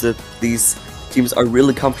maps that these teams are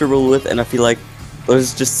really comfortable with, and I feel like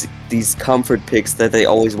those are just these comfort picks that they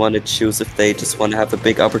always want to choose if they just want to have a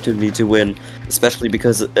big opportunity to win, especially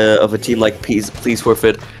because of a team like Please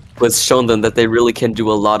Forfeit, who has shown them that they really can do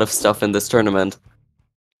a lot of stuff in this tournament.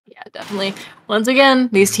 Yeah, definitely. Once again,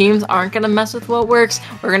 these teams aren't going to mess with what works.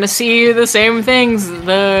 We're going to see the same things.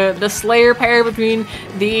 The Slayer pair between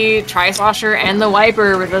the Tri-Slosher and the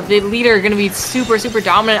Wiper, the leader, are going to be super, super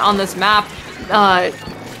dominant on this map.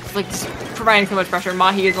 Providing so much pressure.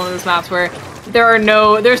 Mahi is one of those maps where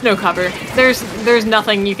there's no cover. There's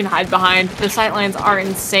nothing you can hide behind. The sightlines are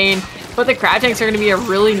insane. But the crab tanks are going to be a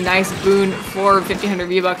really nice boon for 1500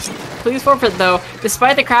 V-Bucks. Please Forfeit though,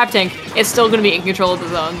 despite the crab tank, it's still going to be in control of the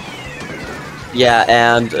zone. Yeah,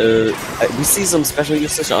 and we see some special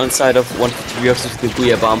usage on the side of 150 V-Bucks with the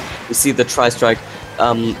Booyah Bomb. We see the Tri-Strike.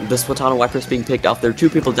 The Splatana Wipers being picked off. There are two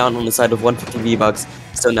people down on the side of 150 V-Bucks.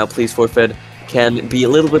 So now Please Forfeit can be a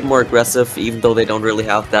little bit more aggressive, even though they don't really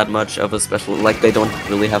have that much of a special, they don't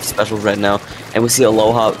really have specials right now. And we see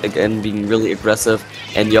Aloha again being really aggressive,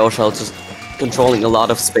 and Yoshal just controlling a lot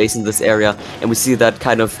of space in this area. And we see that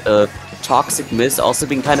kind of Toxic Mist also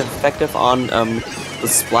being kind of effective on the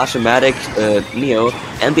Splash-O-Matic Neo,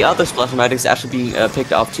 and the other Splash-O-Matics actually being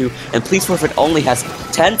picked off too. And Please Forfeit only has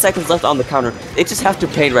 10 seconds left on the counter. They just have to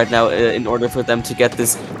paint right now in order for them to get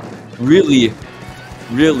this really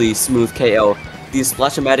smooth KO. The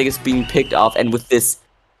Splash-O-Matic is being picked off, and with this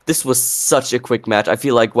was such a quick match. I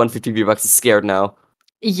feel like 150 V-Bucks is scared now.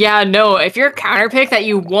 Yeah, no, if your counter pick that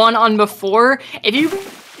you won on before, if you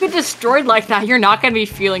get destroyed like that, you're not going to be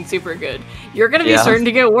feeling super good. You're going to be Yeah. starting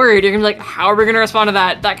to get worried. You're going to be like, how are we going to respond to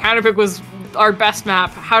that? That counter pick was our best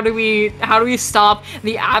map. How do we stop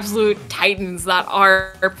the absolute titans that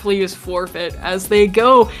are Please Forfeit as they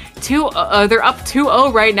go to they're up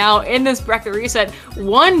 2-0 right now in this bracket reset,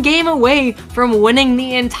 1 game away from winning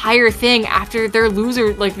the entire thing after their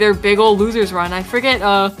their big old losers run. I forget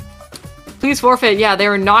Please Forfeit, yeah, they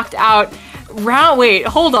were knocked out wait,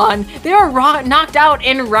 hold on. They were knocked out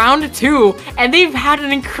in round 2, and they've had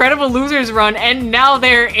an incredible losers run, and now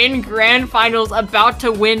they're in grand finals about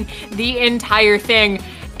to win the entire thing.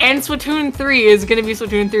 And Splatoon 3 is going to be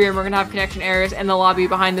Splatoon 3, and we're going to have connection errors in the lobby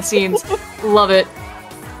behind the scenes. Love it.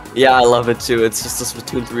 Yeah, I love it too. It's just a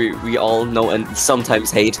Splatoon 3 we all know and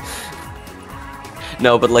sometimes hate.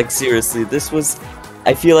 No, but like seriously,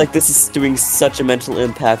 I feel like this is doing such a mental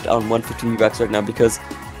impact on 150 V-Bucks right now, because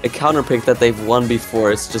a counter pick that they've won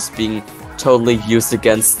before is just being totally used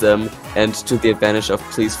against them and to the advantage of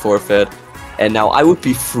Please Forfeit. And now I would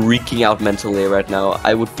be freaking out mentally right now.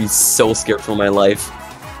 I would be so scared for my life.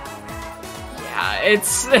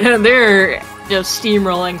 Yeah, they're just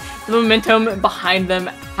steamrolling. The momentum behind them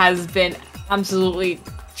has been absolutely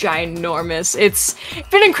ginormous. It's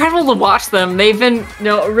been incredible to watch them. They've been,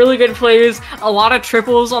 really good plays, a lot of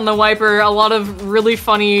triples on the wiper, a lot of really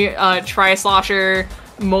funny tri-slosher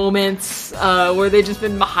moments where they've just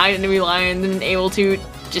been behind enemy lines and able to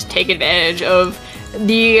just take advantage of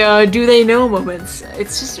the do they know moments.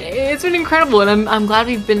 It's been incredible, and I'm glad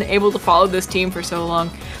we've been able to follow this team for so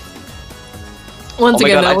long. Once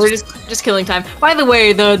again, though, we're just killing time. By the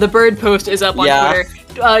way, the bird post is up on Twitter.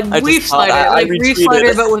 Reef Slider, Reef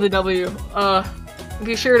Slider, but with a W.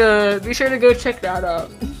 Be sure to go check that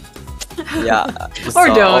out. Yeah. Or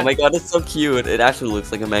don't. Oh my god, it's so cute. It actually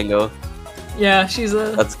looks like a mango. Yeah, she's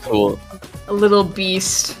That's cool. A little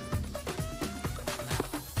beast.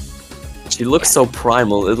 She looks so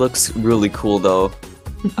primal. It looks really cool though.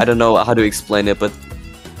 I don't know how to explain it, but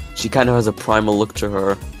she kind of has a primal look to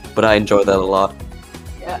her. But I enjoy that a lot.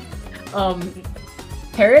 Yeah.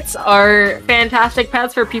 Parrots are fantastic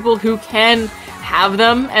pets for people who can have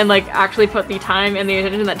them and like actually put the time and the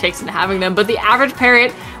attention that takes into having them. But the average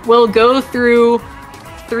parrot will go through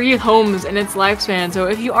 3 homes in its lifespan. So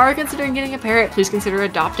if you are considering getting a parrot, please consider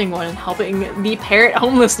adopting one and helping the parrot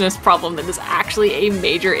homelessness problem that is actually a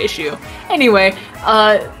major issue. Anyway,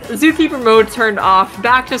 Zookeeper mode turned off.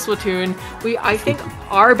 Back to Splatoon. We, I think,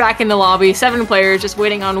 are back in the lobby. 7 players, just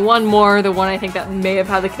waiting on one more. The one I think that may have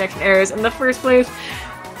had the connection errors in the first place.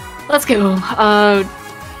 Let's go.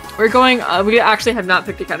 We're going. We actually have not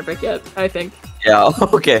picked a counter pick yet, I think. Yeah.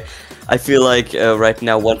 Okay. I feel like right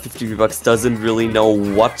now 150 V-Bucks doesn't really know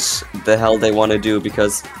what the hell they want to do,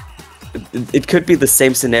 because it could be the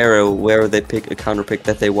same scenario where they pick a counter pick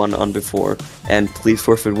that they won on before, and Please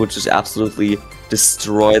Forfeit would just absolutely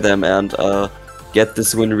destroy them and get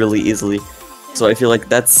this win really easily. So I feel like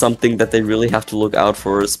that's something that they really have to look out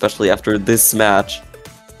for, especially after this match.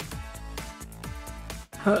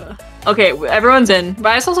 Okay, everyone's in, but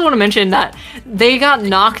I just also want to mention that they got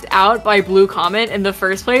knocked out by Blue Comet in the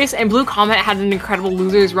first place, and Blue Comet had an incredible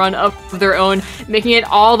losers run of their own, making it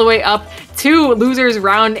all the way up to losers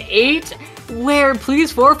round 8, where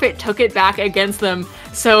Please Forfeit took it back against them.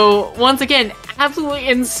 So once again, absolutely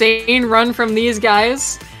insane run from these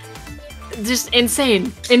guys. Just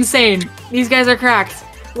insane. These guys are cracked.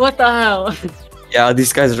 What the hell? Yeah,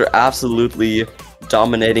 these guys are absolutely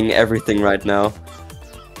dominating everything right now.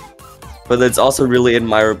 But it's also really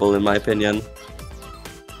admirable, in my opinion.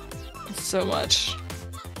 So much.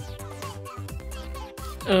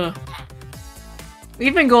 Ugh.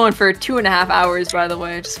 We've been going for 2.5 hours, by the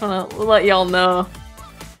way. I just want to let y'all know.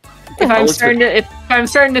 If I'm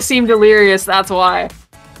starting to seem delirious, that's why.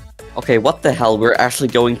 Okay, what the hell? We're actually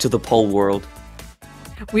going to the pole world.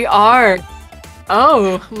 We are.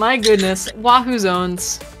 Oh, my goodness. Wahoo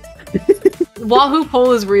zones. Wahoo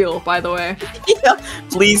pole is real, by the way. Yeah,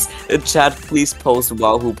 please, chat, please post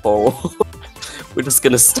Wahoo pole. We're just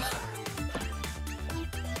gonna stop.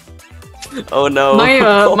 Oh no.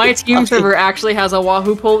 My team server actually has a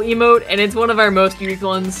Wahoo pole emote, and it's one of our most unique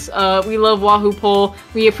ones. We love Wahoo pole.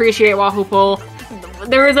 We appreciate Wahoo pole.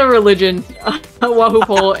 There is a religion. Wahoo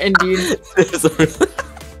pole, indeed.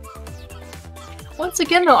 Once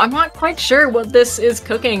again, though, I'm not quite sure what this is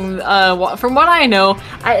cooking. From what I know,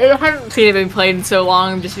 I haven't seen it being played in so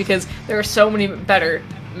long, just because there are so many better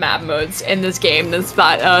map modes in this game than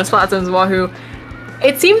Splat Zone's Wahoo.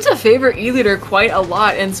 It seems to favor E-Leader quite a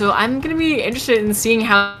lot, and so I'm going to be interested in seeing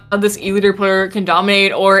how this E-Leader player can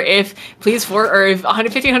dominate, or if if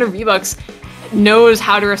 150-100 V-Bucks knows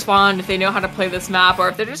how to respond, if they know how to play this map, or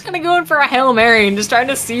if they're just kind of going for a Hail Mary and just trying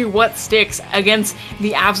to see what sticks against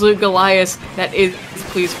the absolute Goliath that is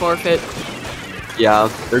Please Forfeit. Yeah,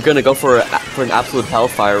 they're gonna go for an absolute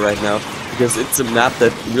hellfire right now, because it's a map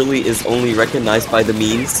that really is only recognized by the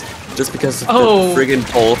memes, just because of the friggin'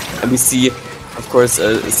 poll, and we see, of course,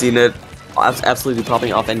 Zenith absolutely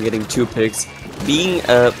popping off and getting 2 picks,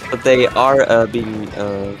 but they are being,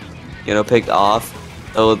 you know, picked off,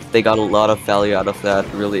 so they got a lot of value out of that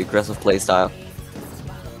really aggressive playstyle.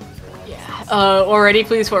 Already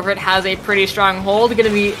Please Forfeit has a pretty strong hold, going to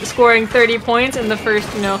be scoring 30 points in the first,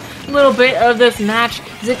 little bit of this match.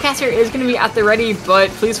 Zipcaster is going to be at the ready, but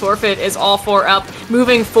Please Forfeit is all 4 up,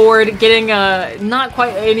 moving forward, getting not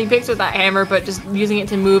quite any picks with that hammer, but just using it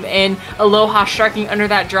to move in. Aloha striking under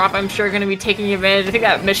that drop, I'm sure going to be taking advantage. I think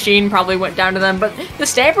that machine probably went down to them, but the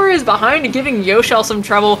Stamper is behind, giving Yoshell some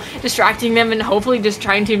trouble, distracting them, and hopefully just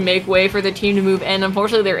trying to make way for the team to move in.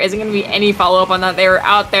 Unfortunately, there isn't going to be any follow-up on that. They were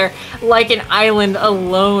out there like an island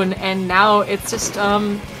alone, and now it's just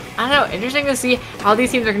I don't know, interesting to see how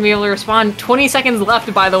these teams are going to be able to respond. 20 seconds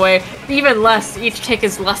left, by the way, even less. Each tick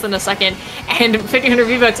is less than a second, and 1500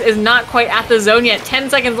 V-Bucks is not quite at the zone yet. 10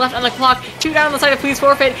 seconds left on the clock, 2 down on the side of Please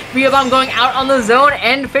Forfeit, V-Bomb going out on the zone,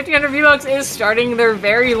 and 1500 V-Bucks is starting their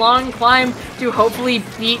very long climb to hopefully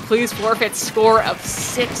beat Please Forfeit's score of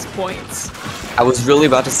 6 points. I was really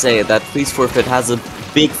about to say that Please Forfeit has a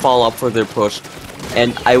big follow-up for their push,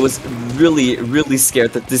 and I was really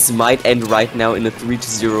scared that this might end right now in a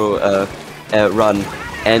 3-0 run.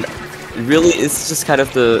 And really, it's just kind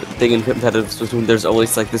of the thing in competitive Splatoon. There's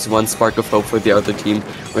always like this one spark of hope for the other team,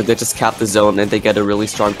 where they just cap the zone and they get a really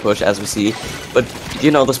strong push, as we see. But the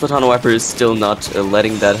Splatana Wiper is still not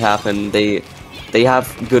letting that happen. They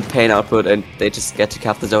have good pain output, and they just get to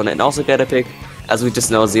cap the zone and also get a pick. As we just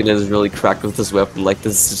know, Zenith is really cracked with this weapon. Like,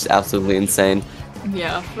 this is just absolutely insane.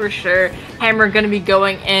 Yeah, for sure. Hammer gonna be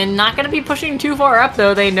going in. Not gonna be pushing too far up,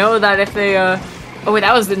 though. They know that if they, oh wait,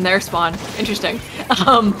 that was in their spawn. Interesting.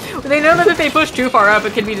 They know that if they push too far up,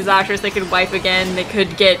 it could be disastrous. They could wipe again. They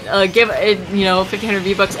could get, give, 1500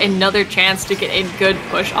 V-Bucks another chance to get a good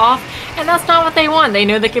push off. And that's not what they want. They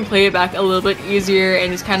know they can play it back a little bit easier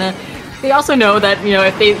and just kind of... They also know that,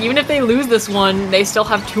 even if they lose this one, they still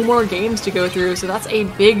have 2 more games to go through, so that's a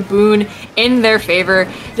big boon in their favor.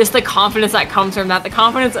 Just the confidence that comes from that, the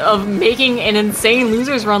confidence of making an insane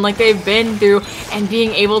losers run like they've been through, and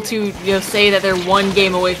being able to, say that they're 1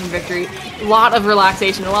 game away from victory. A lot of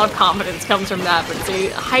relaxation, a lot of confidence comes from that, but it's a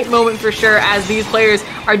hype moment for sure as these players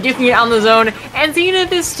are duking it on the zone, and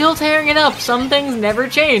Zenith is still tearing it up. Some things never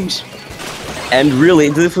change. And really,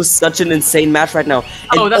 this was such an insane match right now.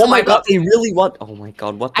 And oh my god, they really want... Oh my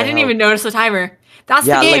god, what the I didn't even notice the timer. That's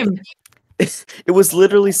the game. It was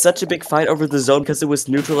literally such a big fight over the zone because it was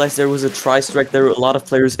neutralized. There was a tri-strike. There were a lot of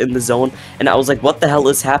players in the zone. And I was like, what the hell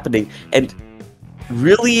is happening? And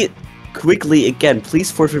really quickly, again, Please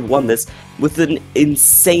Forfeit won this with an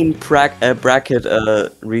insane bracket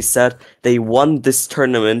reset. They won this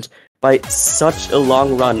tournament by such a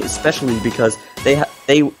long run, especially because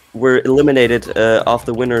they were eliminated off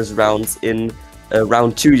the winners rounds in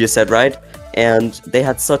round 2, you said, right? And they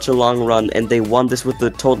had such a long run, and they won this with the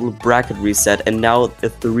total bracket reset, and now a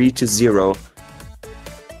 3-0.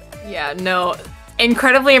 Yeah, no,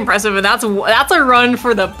 incredibly impressive, and that's a run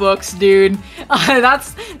for the books, dude.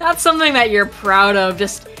 That's something that you're proud of.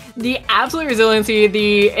 Just the absolute resiliency,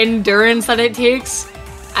 the endurance that it takes.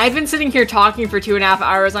 I've been sitting here talking for 2.5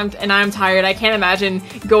 hours, and I'm tired. I can't imagine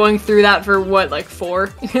going through that for, what, like 4?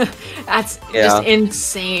 That's just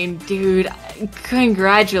insane, dude.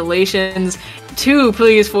 Congratulations to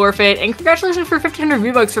Please Forfeit, and congratulations for 1500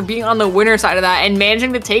 V-Bucks for being on the winner side of that and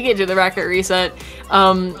managing to take it to the bracket reset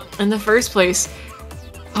in the first place.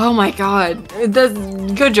 Oh my god.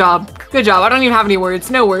 Good job. Good job. I don't even have any words.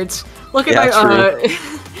 No words. Look at my...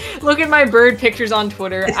 Look at my bird pictures on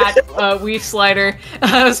Twitter at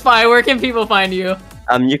WeefSlider. Spy, where can people find you?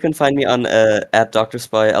 You can find me on at Dr.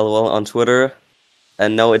 Spy LOL on Twitter.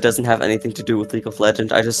 And no, it doesn't have anything to do with League of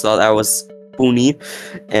Legends. I just thought I was spoony.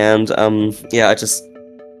 And yeah, I just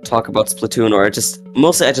talk about Splatoon, or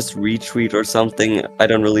mostly I just retweet or something.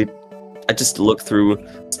 I just look through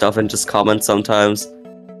stuff and just comment sometimes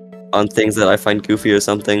on things that I find goofy or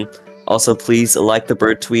something. Also, please like the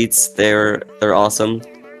bird tweets. They're awesome.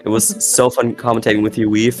 It was so fun commentating with you,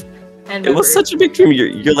 Weave. And it was such a big dream.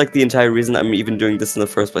 You're like the entire reason I'm even doing this in the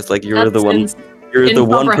first place. Like, you're the one You're the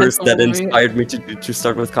one person that incomprehensible to me. inspired me to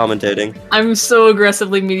start with commentating. I'm so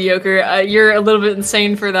aggressively mediocre. You're a little bit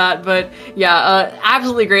insane for that, but yeah,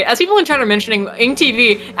 absolutely great. As people in chat are mentioning, Ing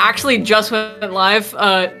TV actually just went live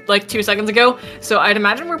like 2 seconds ago, so I'd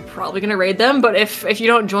imagine we're probably gonna raid them. But if you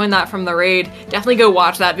don't join that from the raid, definitely go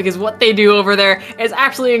watch that, because what they do over there is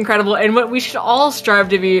absolutely incredible, and what we should all strive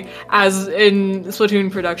to be as in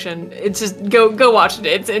Splatoon production. It's just go watch it.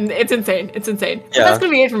 It's insane. It's insane. Yeah. And that's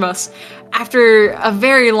gonna be it from us. After a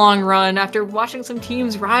very long run, after watching some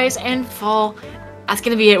teams rise and fall, that's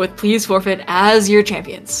gonna be it with Please Forfeit as your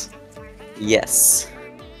champions. Yes.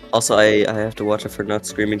 Also, I have to watch it for not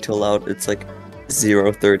screaming too loud. It's like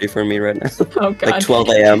 0:30 for me right now. Oh god. Like 12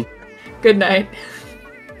 a.m. Good night.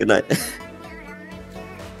 Good night.